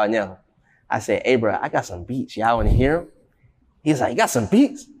 it's now or never. I said, hey, bro, I got some beats. Y'all want to hear them? He's like, you got some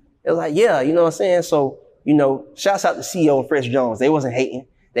beats? It was like, yeah, you know what I'm saying? So, you know, shouts out to CEO and Fresh Jones. They wasn't hating.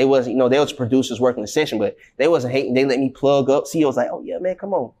 They wasn't, you know, they was producers working the session, but they wasn't hating. They let me plug up. CEO was like, oh, yeah, man,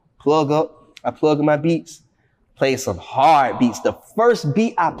 come on. Plug up. I plug in my beats. Played some hard beats. The first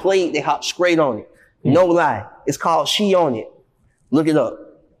beat I played, they hopped straight on it. No lie. It's called She On It. Look it up.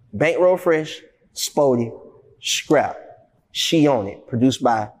 Bankroll Fresh, Spody, Scrap, She On It. Produced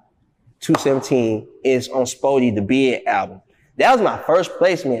by 217. It's on Spody, the Beard album. That was my first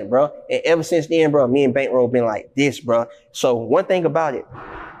placement, bro. And ever since then, bro, me and Bankroll been like this, bro. So one thing about it,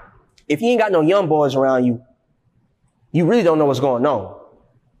 if you ain't got no young boys around you, you really don't know what's going on.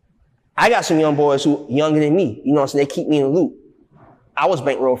 I got some young boys who younger than me. You know what I'm saying? They keep me in the loop. I was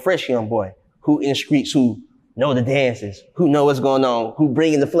Bankroll Fresh young boy who in the streets, who know the dances, who know what's going on, who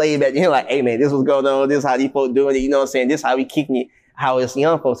bringing the flavor back. You're like, hey man, this what's going on. This is how these folks doing it. You know what I'm saying? This how we kicking it, how it's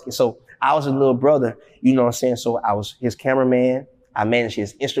young folks. So I was a little brother, you know what I'm saying? So I was his cameraman. I managed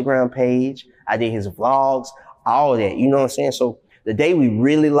his Instagram page. I did his vlogs, all of that. You know what I'm saying? So the day we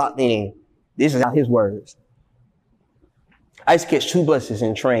really locked in, this is his words. I used to catch 2 buses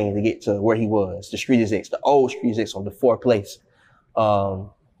and train to get to where he was, the Street is X, the old Street is X on the 4th place.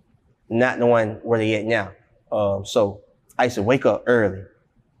 Not the one where they at now. So I used to wake up early,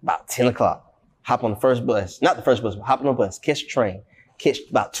 about 10 o'clock, hop on the first bus, not the first bus, but hop on the bus, catch a train, catch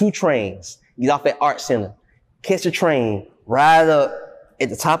about 2 trains, get off at Art Center, catch a train, ride up at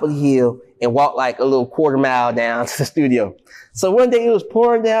the top of the hill and walk like a little quarter mile down to the studio. So one day it was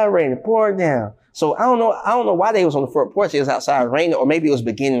pouring down, raining, pouring down. So I don't know why they was on the front porch. It was outside raining, or maybe it was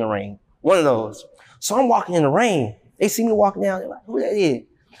beginning to rain. One of those. So I'm walking in the rain. They see me walking down. They're like, who that is?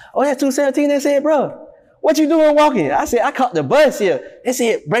 Oh, that's 217. They said, bro, what you doing walking? I said, I caught the bus here. They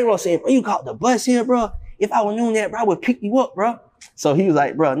said, Bankroll said, bro, you caught the bus here, bro. If I would known that, bro, I would pick you up, bro. So he was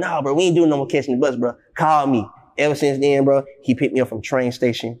like, bro, nah, bro, we ain't doing no more catching the bus, bro. Call me. Ever since then, bro, he picked me up from train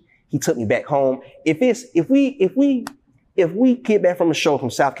station. He took me back home. If we get back from a show from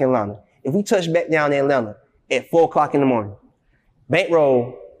South Carolina, if we touch back down in Atlanta at 4 o'clock in the morning,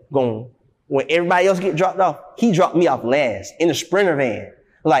 Bankroll going, when everybody else get dropped off, he dropped me off last in the Sprinter van.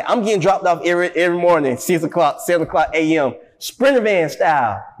 Like, I'm getting dropped off every morning, 6 o'clock, 7 o'clock a.m., Sprinter van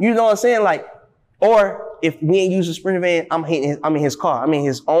style. You know what I'm saying? Like, or if we ain't use a Sprinter van, I'm in his car. I'm in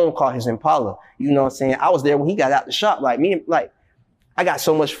his own car, his Impala. You know what I'm saying? I was there when he got out the shop. Like, I got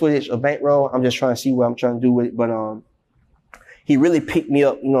so much footage of Bankroll. I'm just trying to see what I'm trying to do with it. But, he really picked me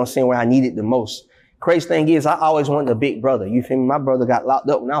up, you know what I'm saying, where I needed the most. Crazy thing is, I always wanted a big brother. You feel me? My brother got locked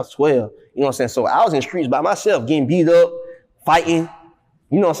up when I was 12. You know what I'm saying? So I was in the streets by myself, getting beat up, fighting.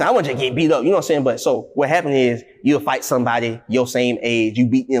 You know what I'm saying? I wasn't just getting beat up. You know what I'm saying? But so what happened is, you'll fight somebody your same age. You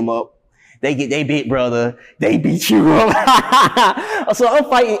beat them up. They get their big brother. They beat you up. So I'm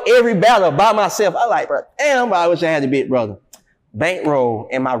fighting every battle by myself. I like, bro, damn, bro, I wish I had a big brother. Bankroll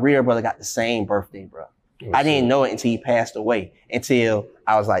and my real brother got the same birthday, bro. I didn't know it until he passed away, until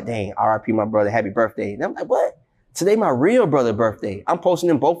I was like, dang, RIP my brother, happy birthday. And I'm like, what? Today my real brother's birthday. I'm posting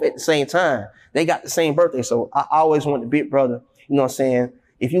them both at the same time. They got the same birthday. So I always want the big brother, you know what I'm saying?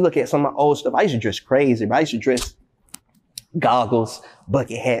 If you look at some of my old stuff, I used to dress crazy, but I used to dress goggles,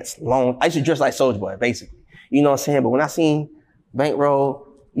 bucket hats, long. I used to dress like Soulja Boy, basically. You know what I'm saying? But when I seen Bankroll,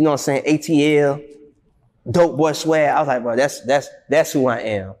 you know what I'm saying, ATL, Dope Boy Swag, I was like, bro, that's who I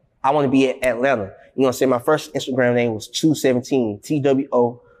am. I want to be at Atlanta. You know what I'm saying? My first Instagram name was 217,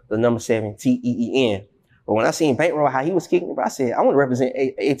 TWO, the number 7, TEEN. But when I seen Bankroll, how he was kicking it, bro, I said, I want to represent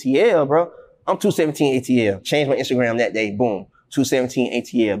ATL, bro. I'm 217 ATL. Changed my Instagram that day, boom, 217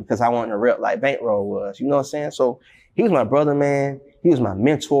 ATL, because I wanted to rep like Bankroll was. You know what I'm saying? So he was my brother, man. He was my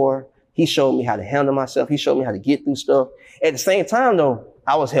mentor. He showed me how to handle myself. He showed me how to get through stuff. At the same time, though,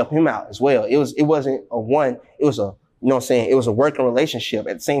 I was helping him out as well. It wasn't a one, it was a, you know what I'm saying, it was a working relationship.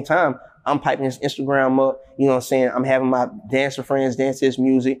 At the same time, I'm piping his Instagram up, you know what I'm saying? I'm having my dancer friends dance his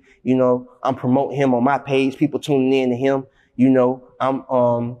music, you know, I'm promoting him on my page, people tuning in to him, you know,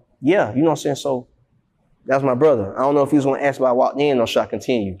 yeah, you know what I'm saying? So that's my brother. I don't know if he was gonna ask about Walked In or should I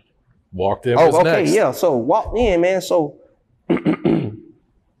continue? Walked In was okay, next. Yeah, so Walked In, man, so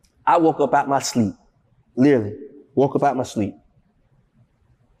I woke up out my sleep, literally, woke up out my sleep.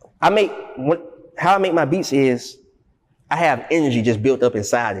 How I make my beats is, I have energy just built up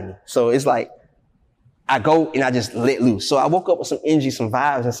inside of me. So it's like, I go and I just let loose. So I woke up with some energy, some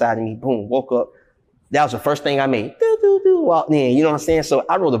vibes inside of me. Boom, woke up. That was the first thing I made. Walked in, you know what I'm saying? So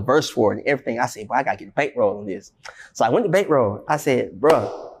I wrote a verse for it and everything. I said, boy, I got to get the Bankroll on this. So I went to Bankroll. I said,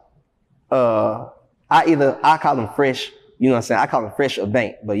 bro, I call him Fresh. You know what I'm saying? I call him Fresh or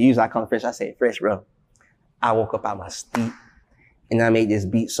Bank, but usually I call him Fresh. I said, Fresh, bro. I woke up out my sleep and I made this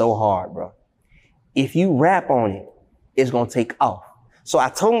beat so hard, bro. If you rap on it, it's going to take off. So I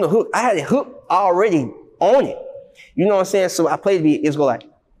told him the hook. I had the hook already on it. You know what I'm saying? So I played the beat. It's go like,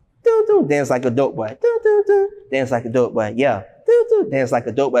 do, dance like a dope boy. Do, dance like a dope boy. Yeah. Do, dance like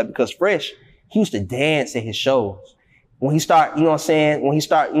a dope boy. Because Fresh, he used to dance at his shows. When he start, you know what I'm saying? When he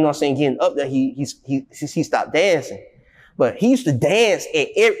start, you know what I'm saying, getting up there, he stopped dancing. But he used to dance at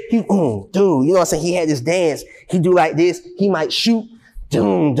every, you know what I'm saying? He had this dance. He do like this. He might shoot,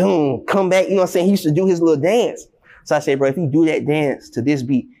 come back. You know what I'm saying? He used to do his little dance. So I said, bro, if you do that dance to this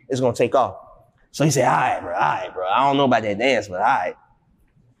beat, it's going to take off. So he said, all right, bro. I don't know about that dance, but all right.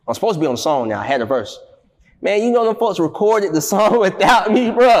 I'm supposed to be on the song now. I had a verse. Man, you know them folks recorded the song without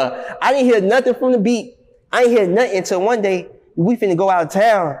me, bro. I didn't hear nothing from the beat. I didn't hear nothing until one day we finna go out of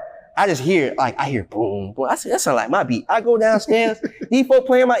town. I just hear it, like, I hear boom, boom. I said, that sound like my beat. I go downstairs. These folks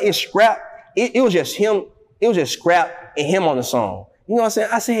playing my, it's scrap. It was just him. It was just scrap and him on the song. You know what I'm saying?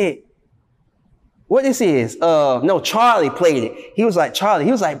 I said, what this is? No, Charlie played it. He was like, Charlie.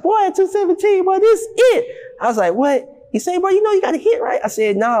 He was like, boy, 217, boy, this it. I was like, what? He said, bro, you know you got a hit, right? I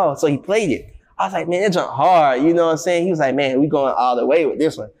said, no. So he played it. I was like, man, that jump hard. You know what I'm saying? He was like, man, we going all the way with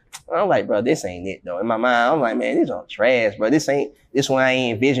this one. I'm like, bro, this ain't it though. In my mind, I'm like, man, this jump trash, bro. This one I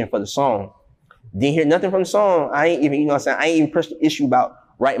ain't envisioned for the song. Didn't hear nothing from the song. I ain't even, you know what I'm saying? I ain't even pressed the issue about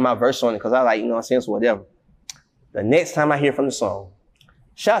writing my verse on it because I like, you know what I'm saying? So whatever. The next time I hear from the song,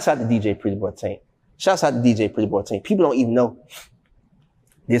 shouts out to DJ Pretty Boy Tank. Shouts out to DJ Pretty Boy Tank. People don't even know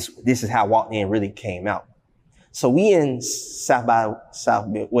this is how Walked In really came out. So we in South by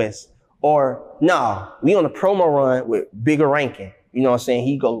Southwest, or no, we on a promo run with Bigger Rankin. You know what I'm saying?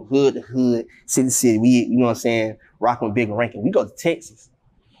 He go hood to hood, city to city. We, you know what I'm saying? Rocking with Bigger Rankin. We go to Texas.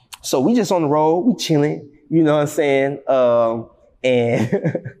 So we just on the road, we chilling, you know what I'm saying?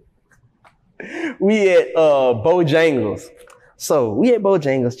 And we at Bojangles. So we at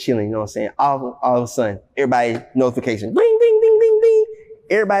Bojangles chilling, you know what I'm saying? All of a sudden, everybody notification, ding, ding, ding, ding, ding.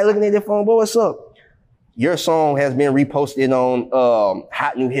 Everybody looking at their phone, boy, what's up? Your song has been reposted on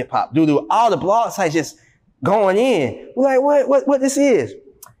Hot New Hip Hop. Dude, all the blog sites just going in. We're like, what this is?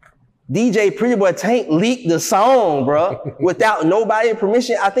 DJ Pretty Boy Tank leaked the song, bro, without nobody's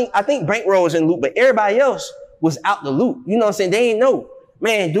permission. I think Bankroll was in the loop, but everybody else was out the loop. You know what I'm saying? They ain't know.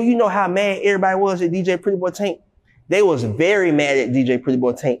 Man, do you know how mad everybody was at DJ Pretty Boy Tank? They was very mad at DJ Pretty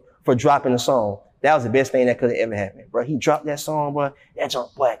Boy Tank for dropping the song. That was the best thing that could have ever happened, bro. He dropped that song, bro. That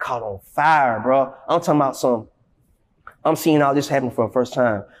junk, boy, caught on fire, bro. I'm talking about I'm seeing all this happen for the first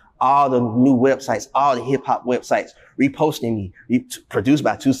time. All the new websites, all the hip hop websites reposting me. Produced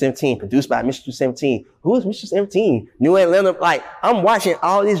by 217, produced by Mr. 217. Who is Mr. 217? New Atlanta. Like, I'm watching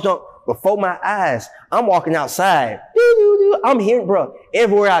all this junk before my eyes. I'm walking outside. I'm hearing, bro.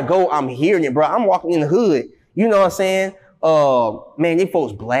 Everywhere I go, I'm hearing it, bro. I'm walking in the hood. You know what I'm saying? Man, these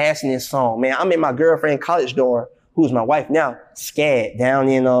folks blasting this song, man. I'm in my girlfriend's college dorm who's my wife now, SCAD down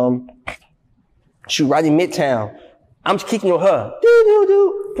in, right in Midtown. I'm just kicking with her.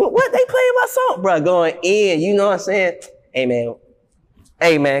 But what? They playing my song, bro, going in, you know what I'm saying?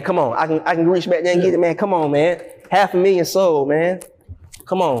 Hey man, come on. I can reach back there and get it, man. Come on, man. 500,000 sold, man.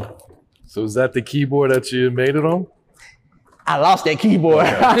 Come on. So is that the keyboard that you made it on? I lost that keyboard.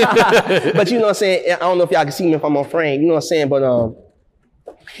 But you know what I'm saying? I don't know if y'all can see me if I'm on frame, you know what I'm saying? But,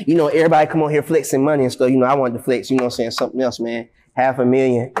 you know, everybody come on here flexing money and stuff. You know, I wanted to flex, you know what I'm saying? Something else, man.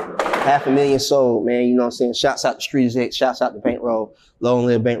 500,000 sold, man. You know what I'm saying? Shouts out to Street X, shouts out to Bankroll, Long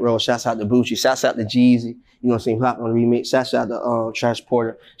Live Bankroll, shouts out to Bucci, shouts out to Jeezy. You know what I'm saying? Hop on the remix. Shouts out to Trash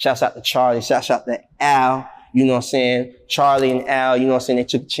Porter. Shouts out to Charlie. Shouts out to Al. You know what I'm saying? Charlie and Al, you know what I'm saying? They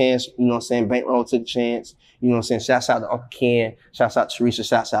took a chance. You know what I'm saying? Bankroll took a chance. You know what I'm saying? Shouts out to Uncle Ken. Shouts out to Teresa.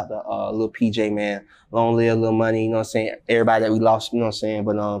 Shouts out to Lil PJ, man. Long Live, Lil Money. You know what I'm saying? Everybody that we lost, you know what I'm saying?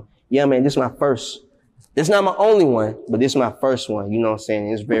 But yeah, man, this is my first. This is not my only one, but this is my first one. You know what I'm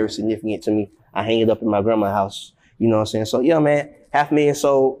saying? It's very significant to me. I hang it up in my grandma's house. You know what I'm saying? So yeah, man, 500,000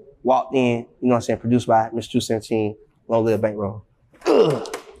 sold. Walked in, you know what I'm saying, produced by Mr. 217, Long Live Bankroll.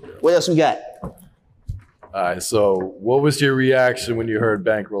 What else we got? All right, so what was your reaction when you heard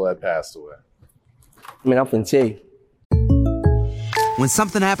Bankroll had passed away? I mean, I'm finna tell you. When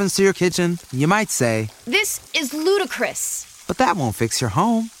something happens to your kitchen, you might say, "This is ludicrous." But that won't fix your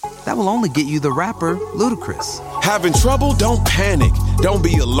home. That will only get you the rapper, Ludacris. Having trouble? Don't panic. Don't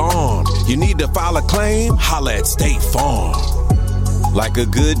be alarmed. You need to file a claim? Holla at State Farm. Like a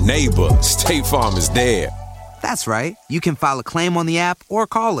good neighbor, State Farm is there. That's right. You can file a claim on the app or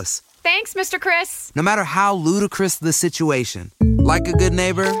call us. Thanks, Mr. Chris. No matter how ludicrous the situation, like a good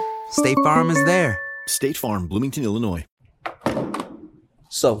neighbor, State Farm is there. State Farm, Bloomington, Illinois.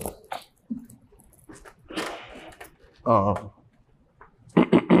 So,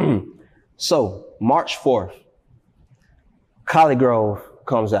 March 4th, Collie Grove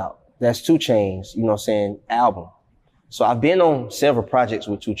comes out. That's 2 Chainz, you know what I'm saying, album. So I've been on several projects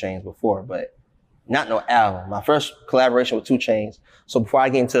with 2 Chainz before, but not no album. My first collaboration with 2 Chainz. So before I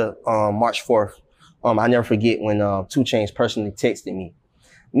get into March 4th, I never forget when 2 Chainz personally texted me.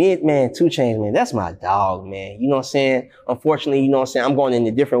 Man, 2 Chainz, man, that's my dog, man. You know what I'm saying? Unfortunately, you know what I'm saying, I'm going in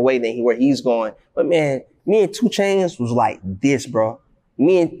a different way than where he's going. But man, me and 2 Chainz was like this, bro.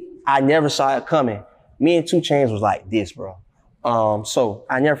 I never saw it coming. Me and 2 Chainz was like this, bro. So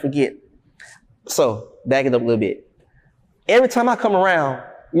I never forget. So back it up a little bit. Every time I come around,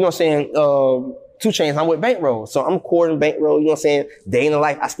 you know what I'm saying, 2 Chainz, I'm with Bankroll. So I'm recording Bankroll, you know what I'm saying, day in the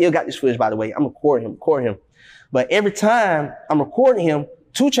life. I still got this footage, by the way. I'm recording him. But every time I'm recording him,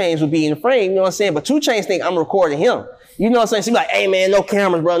 2 Chainz would be in the frame, you know what I'm saying? But 2 Chainz think I'm recording him. You know what I'm saying? She's like, hey man, no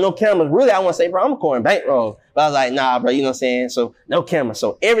cameras, bro, no cameras. Really, I want to say, bro, I'm recording Bankroll. But I was like, nah, bro, you know what I'm saying? So no cameras.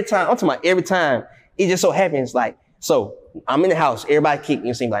 So every time, it just so happens like, so I'm in the house, everybody kicking,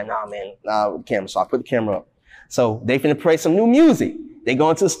 you seem like, nah, man, nah, with the camera. So I put the camera up. So they finna play some new music. They go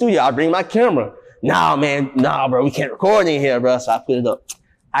into the studio. I bring my camera. Nah, bro, we can't record in here, bro. So I put it up.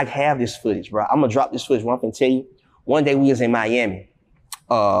 I have this footage, bro. I'm gonna drop this footage. One thing to tell you. One day we was in Miami.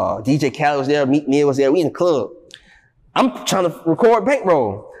 DJ Khaled was there. Meek Mill was there. We in the club. I'm trying to record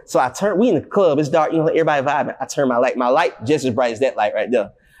Bankroll. So we in the club. It's dark. You know, everybody vibing. I turn my light just as bright as that light right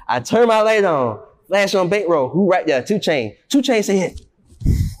there. I turn my light on. Flash on Bankroll. Who right there? 2 Chainz. 2 Chainz said,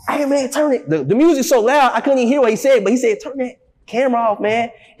 hey man, turn it. The music's so loud, I couldn't even hear what he said, but he said, turn that camera off,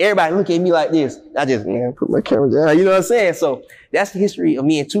 man. Everybody look at me like this. I just, man, put my camera down. You know what I'm saying? So that's the history of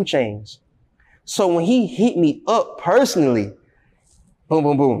me and 2 Chainz. So when he hit me up personally, boom,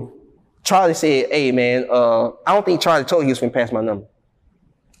 boom, boom. Charlie said, hey man, I don't think Charlie told you he was going to pass my number.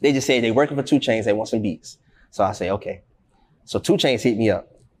 They just said they working for 2 Chainz, they want some beats. So I said, okay. So 2 Chainz hit me up.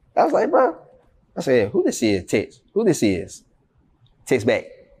 I was like, bro. I said, who this is? Text. Who this is? Text back.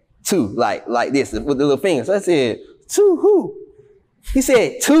 2, like this, with the little fingers. I said, 2 who? He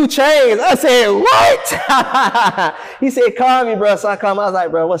said, 2 Chainz. I said, what? He said, call me, bro. So I called him. I was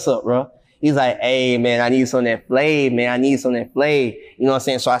like, bro, what's up, bro? He's like, hey, man, I need some of that flav, man. I need some of that flav. You know what I'm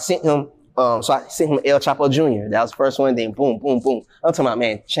saying? So I sent him El Chapo Jr. That was the first one. Then boom, boom, boom. I'm talking about,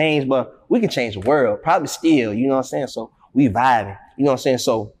 man, change, but we can change the world. Probably still, you know what I'm saying? So we vibing. You know what I'm saying?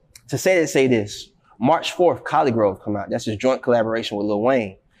 So to say this, March 4th, Collie Grove come out. That's his joint collaboration with Lil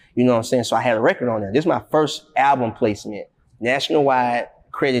Wayne. You know what I'm saying? So I had a record on there. This is my first album placement, national-wide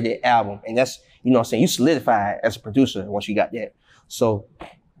credited album. And that's, you know what I'm saying? You solidify as a producer once you got that. So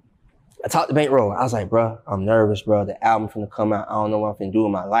I talked to Bankroll. I was like, bro, I'm nervous, bro. The album finna come out. I don't know what I'm finna do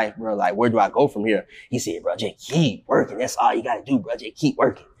in my life, bro. Like, where do I go from here? He said, bro, just keep working. That's all you gotta do, bro. Just keep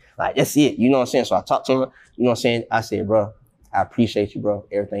working. Like, that's it. You know what I'm saying? So I talked to him. You know what I'm saying? I said, bro, I appreciate you, bro.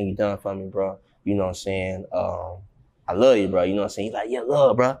 Everything you done for me, bro. You know what I'm saying? I love you, bro. You know what I'm saying? He's like, yeah,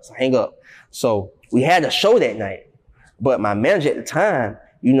 love, bro. So hang up. So we had a show that night. But my manager at the time,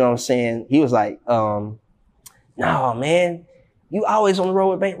 you know what I'm saying? He was like, no, man, you always on the road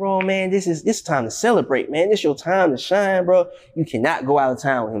with Bankroll, man. This time to celebrate, man. This your time to shine, bro. You cannot go out of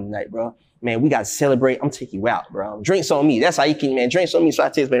town with him tonight, bro. Man, we got to celebrate. I'm taking you out, bro. Drinks on me. That's how you can, man. Drinks on me. So I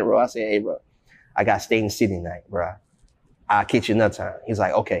text Bankroll. I said, hey, bro, I got to stay in the city tonight, bro. I'll catch you another time. He's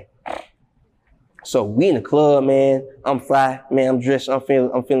like, okay. So we in the club, man. I'm fly, man. I'm dressed. I'm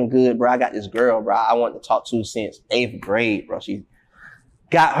feeling good, bro. I got this girl, bro. I want to talk to since 8th grade, bro. She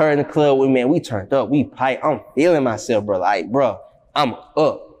got her in the club with me, man. We turned up. We piped. I'm feeling myself, bro. Like, bro, I'm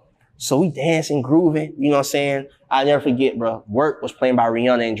up. So we dancing, grooving. You know what I'm saying? I'll never forget, bro. Work was playing by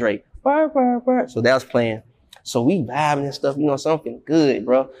Rihanna and Drake. So that was playing. So we vibing and stuff. You know, something good,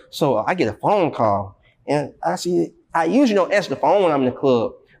 bro. So I get a phone call, and I usually don't answer the phone when I'm in the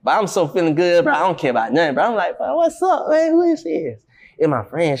club. But I'm so feeling good, bro. I don't care about nothing, bro. I'm like, bro, what's up, man? Who is this? And my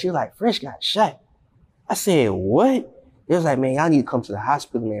friend, she was like, Fresh got shot. I said, what? It was like, man, y'all need to come to the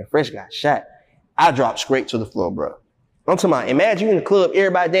hospital, man. Fresh got shot. I dropped straight to the floor, bro. I'm talking about, imagine you in the club,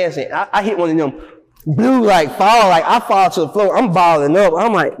 everybody dancing. I hit one of them blue, like, fall, like, I fall to the floor. I'm balling up.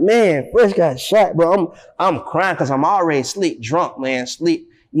 I'm like, man, Fresh got shot, bro. I'm crying because I'm already sleep drunk, man. Sleep,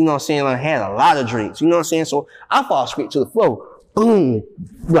 you know what I'm saying? I had a lot of drinks, you know what I'm saying? So I fall straight to the floor. Boom,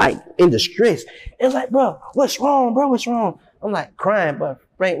 like in distress. It was like, bro, what's wrong, bro? What's wrong? I'm like crying, but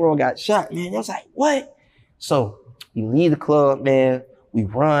Bankroll got shot, man. It was like, what? So we leave the club, man. We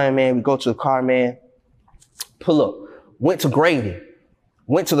run, man. We go to the car, man. Pull up. Went to Grady.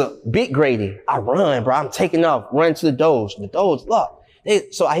 Went to the big Grady. I run, bro. I'm taking off, running to the doors. The doors locked.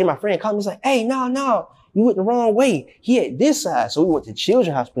 So I hear my friend call me. He's like, hey, no, you went the wrong way. He at this side. So we went to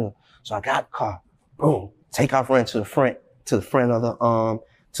Children's Hospital. So I got the car. Boom. Take off, run to the front of the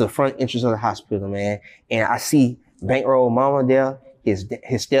to the front entrance of the hospital, man. And I see Bankroll mama there, his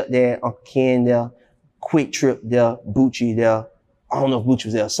stepdad, Uncle Ken there, Quick Trip there, Bucci there. I don't know if Bucci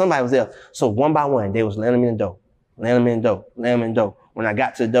was there. Somebody was there. So one by one, they was letting him in the door. When I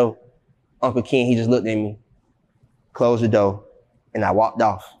got to the door, Uncle Ken, he just looked at me, closed the door, and I walked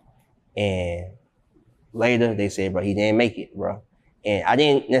off. And later, they said, bro, he didn't make it, bro. And I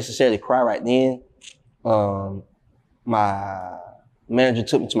didn't necessarily cry right then. My manager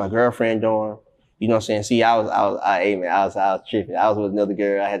took me to my girlfriend dorm. You know what I'm saying? See, I was tripping. I was with another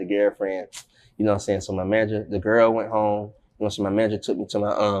girl. I had a girlfriend. You know what I'm saying? So my manager, the girl went home. You know, so my manager took me to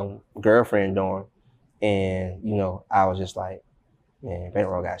my girlfriend dorm. And, you know, I was just like, man,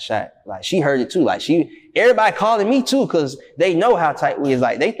 Bankroll got shot. Like, she heard it too. Like, everybody calling me too, because they know how tight we is.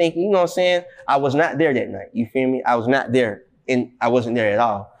 Like, they think, you know what I'm saying? I was not there that night. You feel me? I was not there. And I wasn't there at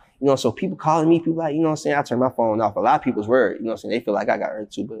all. You know, so people calling me, people like, you know what I'm saying? I turned my phone off. A lot of people's worried, you know what I'm saying? They feel like I got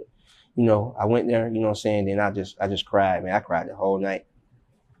hurt too, but, you know, I went there, you know what I'm saying? Then I just cried, man. I cried the whole night.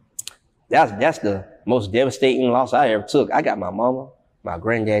 That's the most devastating loss I ever took. I got my mama, my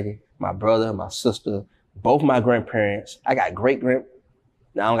granddaddy, my brother, my sister, both my grandparents. I got no,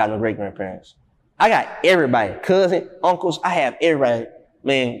 I don't got no great-grandparents. I got everybody, cousin, uncles. I have everybody.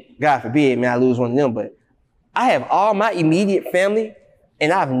 Man, God forbid, man, I lose one of them, but I have all my immediate family.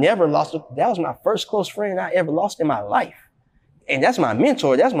 And I've never lost, that was my first close friend I ever lost in my life. And that's my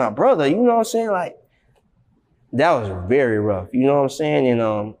mentor, that's my brother, you know what I'm saying? Like, that was very rough, you know what I'm saying?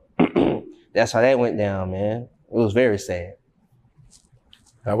 And that's how that went down, man. It was very sad.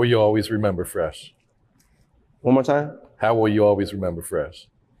 How will you always remember Fresh? One more time? How will you always remember Fresh?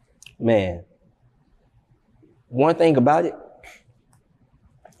 Man, one thing about it,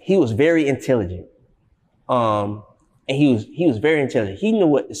 he was very intelligent. And he was very intelligent. He knew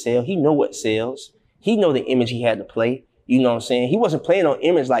what to sell. He knew what sells. He knew the image he had to play. You know what I'm saying? He wasn't playing on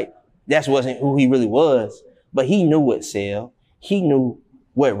image like that wasn't who he really was. But he knew what sell. He knew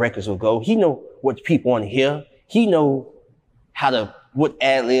what records would go. He knew what people want to hear. He knew what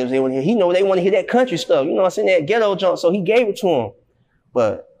ad libs they want to hear. He knew they want to hear that country stuff. You know what I'm saying? That ghetto junk. So he gave it to them.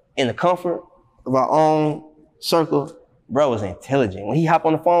 But in the comfort of our own circle, bro was intelligent. When he hopped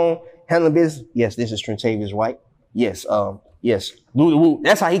on the phone, handling business, yes, this is Trentavious White. Yes, yes.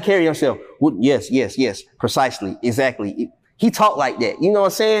 That's how he carried himself. Yes. Precisely. Exactly. He talked like that. You know what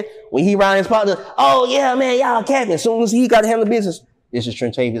I'm saying? When he around his partner, oh yeah, man, y'all capping. As soon as he got to handle business, this is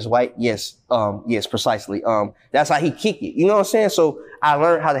Trentavious White. Yes, precisely. That's how he kicked it. You know what I'm saying? So I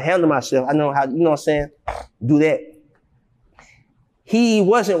learned how to handle myself. I know how, you know what I'm saying? Do that. He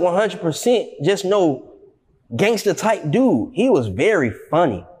wasn't 100% just no gangster type dude. He was very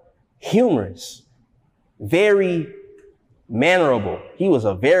funny, humorous, very mannerable. He was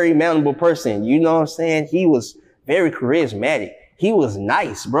a very mannerable person. You know what I'm saying? He was very charismatic. He was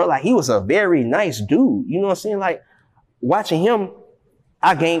nice, bro. Like, he was a very nice dude. You know what I'm saying? Like, watching him,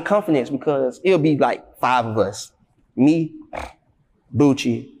 I gained confidence because it'll be like 5 of us. Me,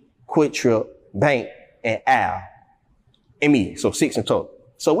 Bucci, Quick Trip, Bank, and Al. And me, so 6 in total.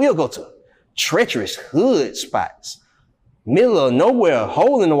 So we'll go to treacherous hood spots, middle of nowhere,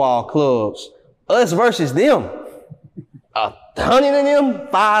 hole in the wall clubs, us versus them. 100 of them,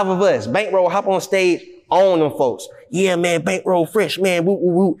 5 of us. Bankroll hop on stage, on them folks. Yeah, man, Bankroll fresh, man, woo,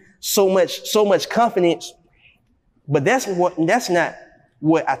 woo, woo. So much confidence. But that's not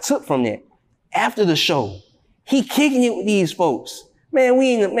what I took from that. After the show, he kicking it with these folks. Man,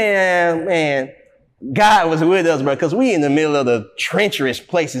 man, God was with us, bro, because we in the middle of the treacherous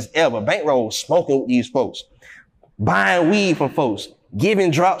places ever. Bankroll smoking with these folks, buying weed from folks,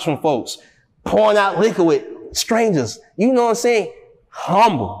 giving drops from folks, pouring out liquor with strangers. You know what I'm saying?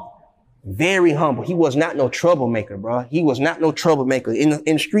 Humble, very humble. He was not no troublemaker, bro. He was not no troublemaker. In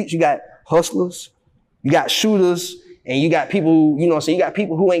the streets, you got hustlers, you got shooters, and you got people, you know what I'm saying? You got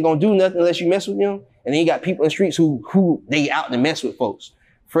people who ain't gonna do nothing unless you mess with them. And then you got people in the streets who they out to mess with folks.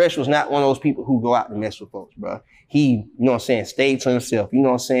 Fresh was not one of those people who go out to mess with folks, bro. He, you know what I'm saying, stayed to himself. You know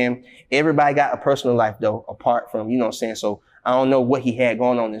what I'm saying? Everybody got a personal life, though, apart from, you know what I'm saying? So I don't know what he had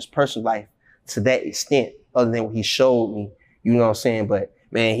going on in his personal life to that extent, other than what he showed me, you know what I'm saying? But,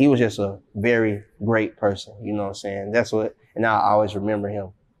 man, he was just a very great person, you know what I'm saying? That's what, and I always remember him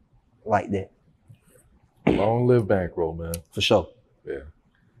like that. Long live Bankroll, man. For sure. Yeah.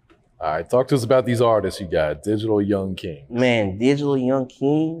 All right, talk to us about these artists you got, Digital Young Kings. Man, Digital Young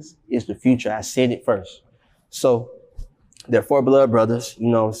Kings is the future. I said it first. So they're 4 blood brothers, you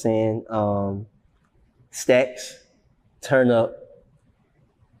know what I'm saying? Stacks, Turn Up,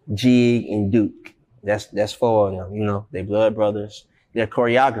 Jig, and Duke. That's 4 of them, you know. They blood brothers. They're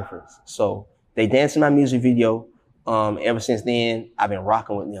choreographers. So they dance in my music video. Ever since then, I've been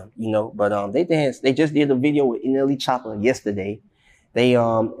rocking with them, you know. But they just did a video with NLE Chopper yesterday. They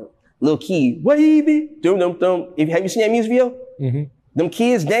Lil Key, wavy, dum dum dum. Have you seen that music video? Mm-hmm. Them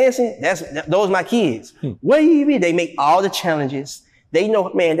kids dancing, those my kids. Wavy, they make all the challenges. They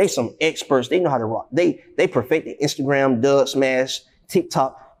know, man, they some experts. They know how to rock. They perfected Instagram, Dub Smash,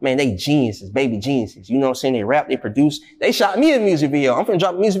 TikTok. Man, they geniuses, baby geniuses. You know what I'm saying? They rap, they produce. They shot me a music video. I'm finna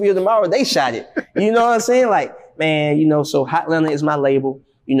drop a music video tomorrow. They shot it. You know what I'm saying? Like, man, you know, so Hotlanta is my label.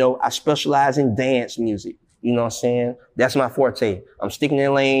 You know, I specialize in dance music. You know what I'm saying? That's my forte. I'm sticking in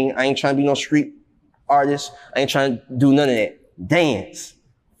the lane. I ain't trying to be no street artist. I ain't trying to do none of that. Dance.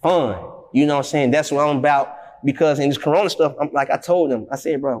 Fun. You know what I'm saying? That's what I'm about. Because in this Corona stuff, like I told them, I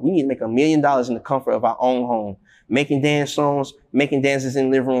said, bro, we need to make $1 million in the comfort of our own home. Making dance songs, making dances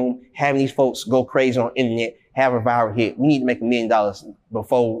in the living room, having these folks go crazy on the internet, have a viral hit. We need to make $1 million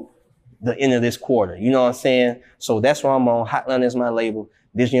before the end of this quarter. You know what I'm saying? So that's why I'm on. Hotlanta is my label.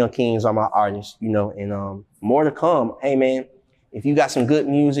 Digital Young Kings are my artists, you know, and more to come. Hey, man, if you got some good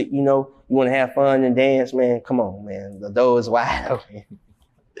music, you know, you want to have fun and dance, man, come on, man. The door is wide open.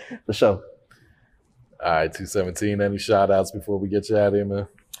 For sure. All right, 217, any shout-outs before we get you out of here, man?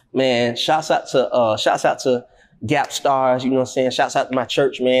 Man, shouts out to Gap Stars, you know what I'm saying? Shouts out to my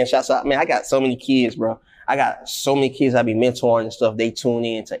church, man. Shouts out, man, I got so many kids, bro. I got so many kids I be mentoring and stuff. They tune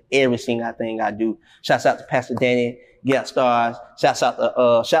in to every single thing I do. Shouts out to Pastor Danny, Gap Stars. Shouts out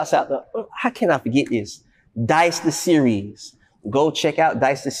to, how can I forget this? Dice the Series. Go check out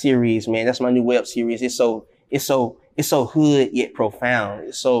Dice the Series, man. That's my new web series. It's so hood yet profound.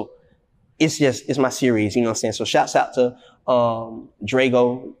 It's my series, you know what I'm saying? So shouts out to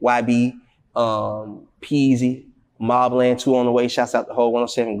Drago, YB, Peasy, Mobland, 2 on the way. Shouts out to whole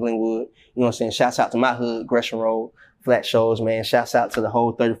 107 Glenwood. You know what I'm saying? Shouts out to my hood, Gresham Road, Flat Shows, man. Shouts out to the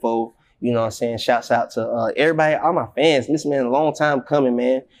whole 34. You know what I'm saying? Shouts out to everybody, all my fans. This man, a long time coming,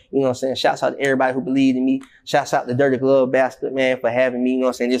 man. You know what I'm saying? Shouts out to everybody who believed in me. Shouts out to Dirty Glove Bastard, man, for having me. You know what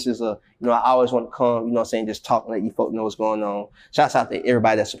I'm saying? This is I always want to come, you know what I'm saying, just talk and let you folks know what's going on. Shouts out to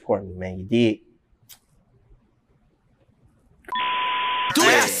everybody that supported me, man. You dig? Do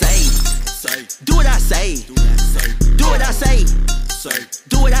what I say. Do what I say. Do what I say.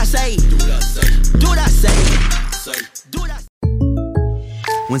 Do what I say. Do what I say. Do what I say. Do what I say.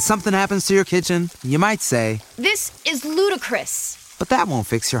 When something happens to your kitchen, you might say, "This is ludicrous." But that won't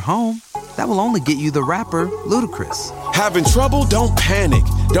fix your home. That will only get you the rapper, Ludacris. Having trouble? Don't panic.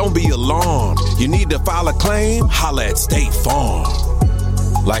 Don't be alarmed. You need to file a claim? Holla at State Farm.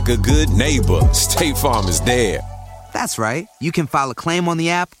 Like a good neighbor, State Farm is there. That's right. You can file a claim on the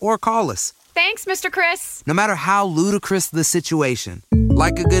app or call us. Thanks, Mr. Chris. No matter how ludicrous the situation,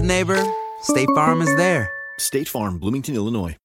 like a good neighbor, State Farm is there. State Farm, Bloomington, Illinois.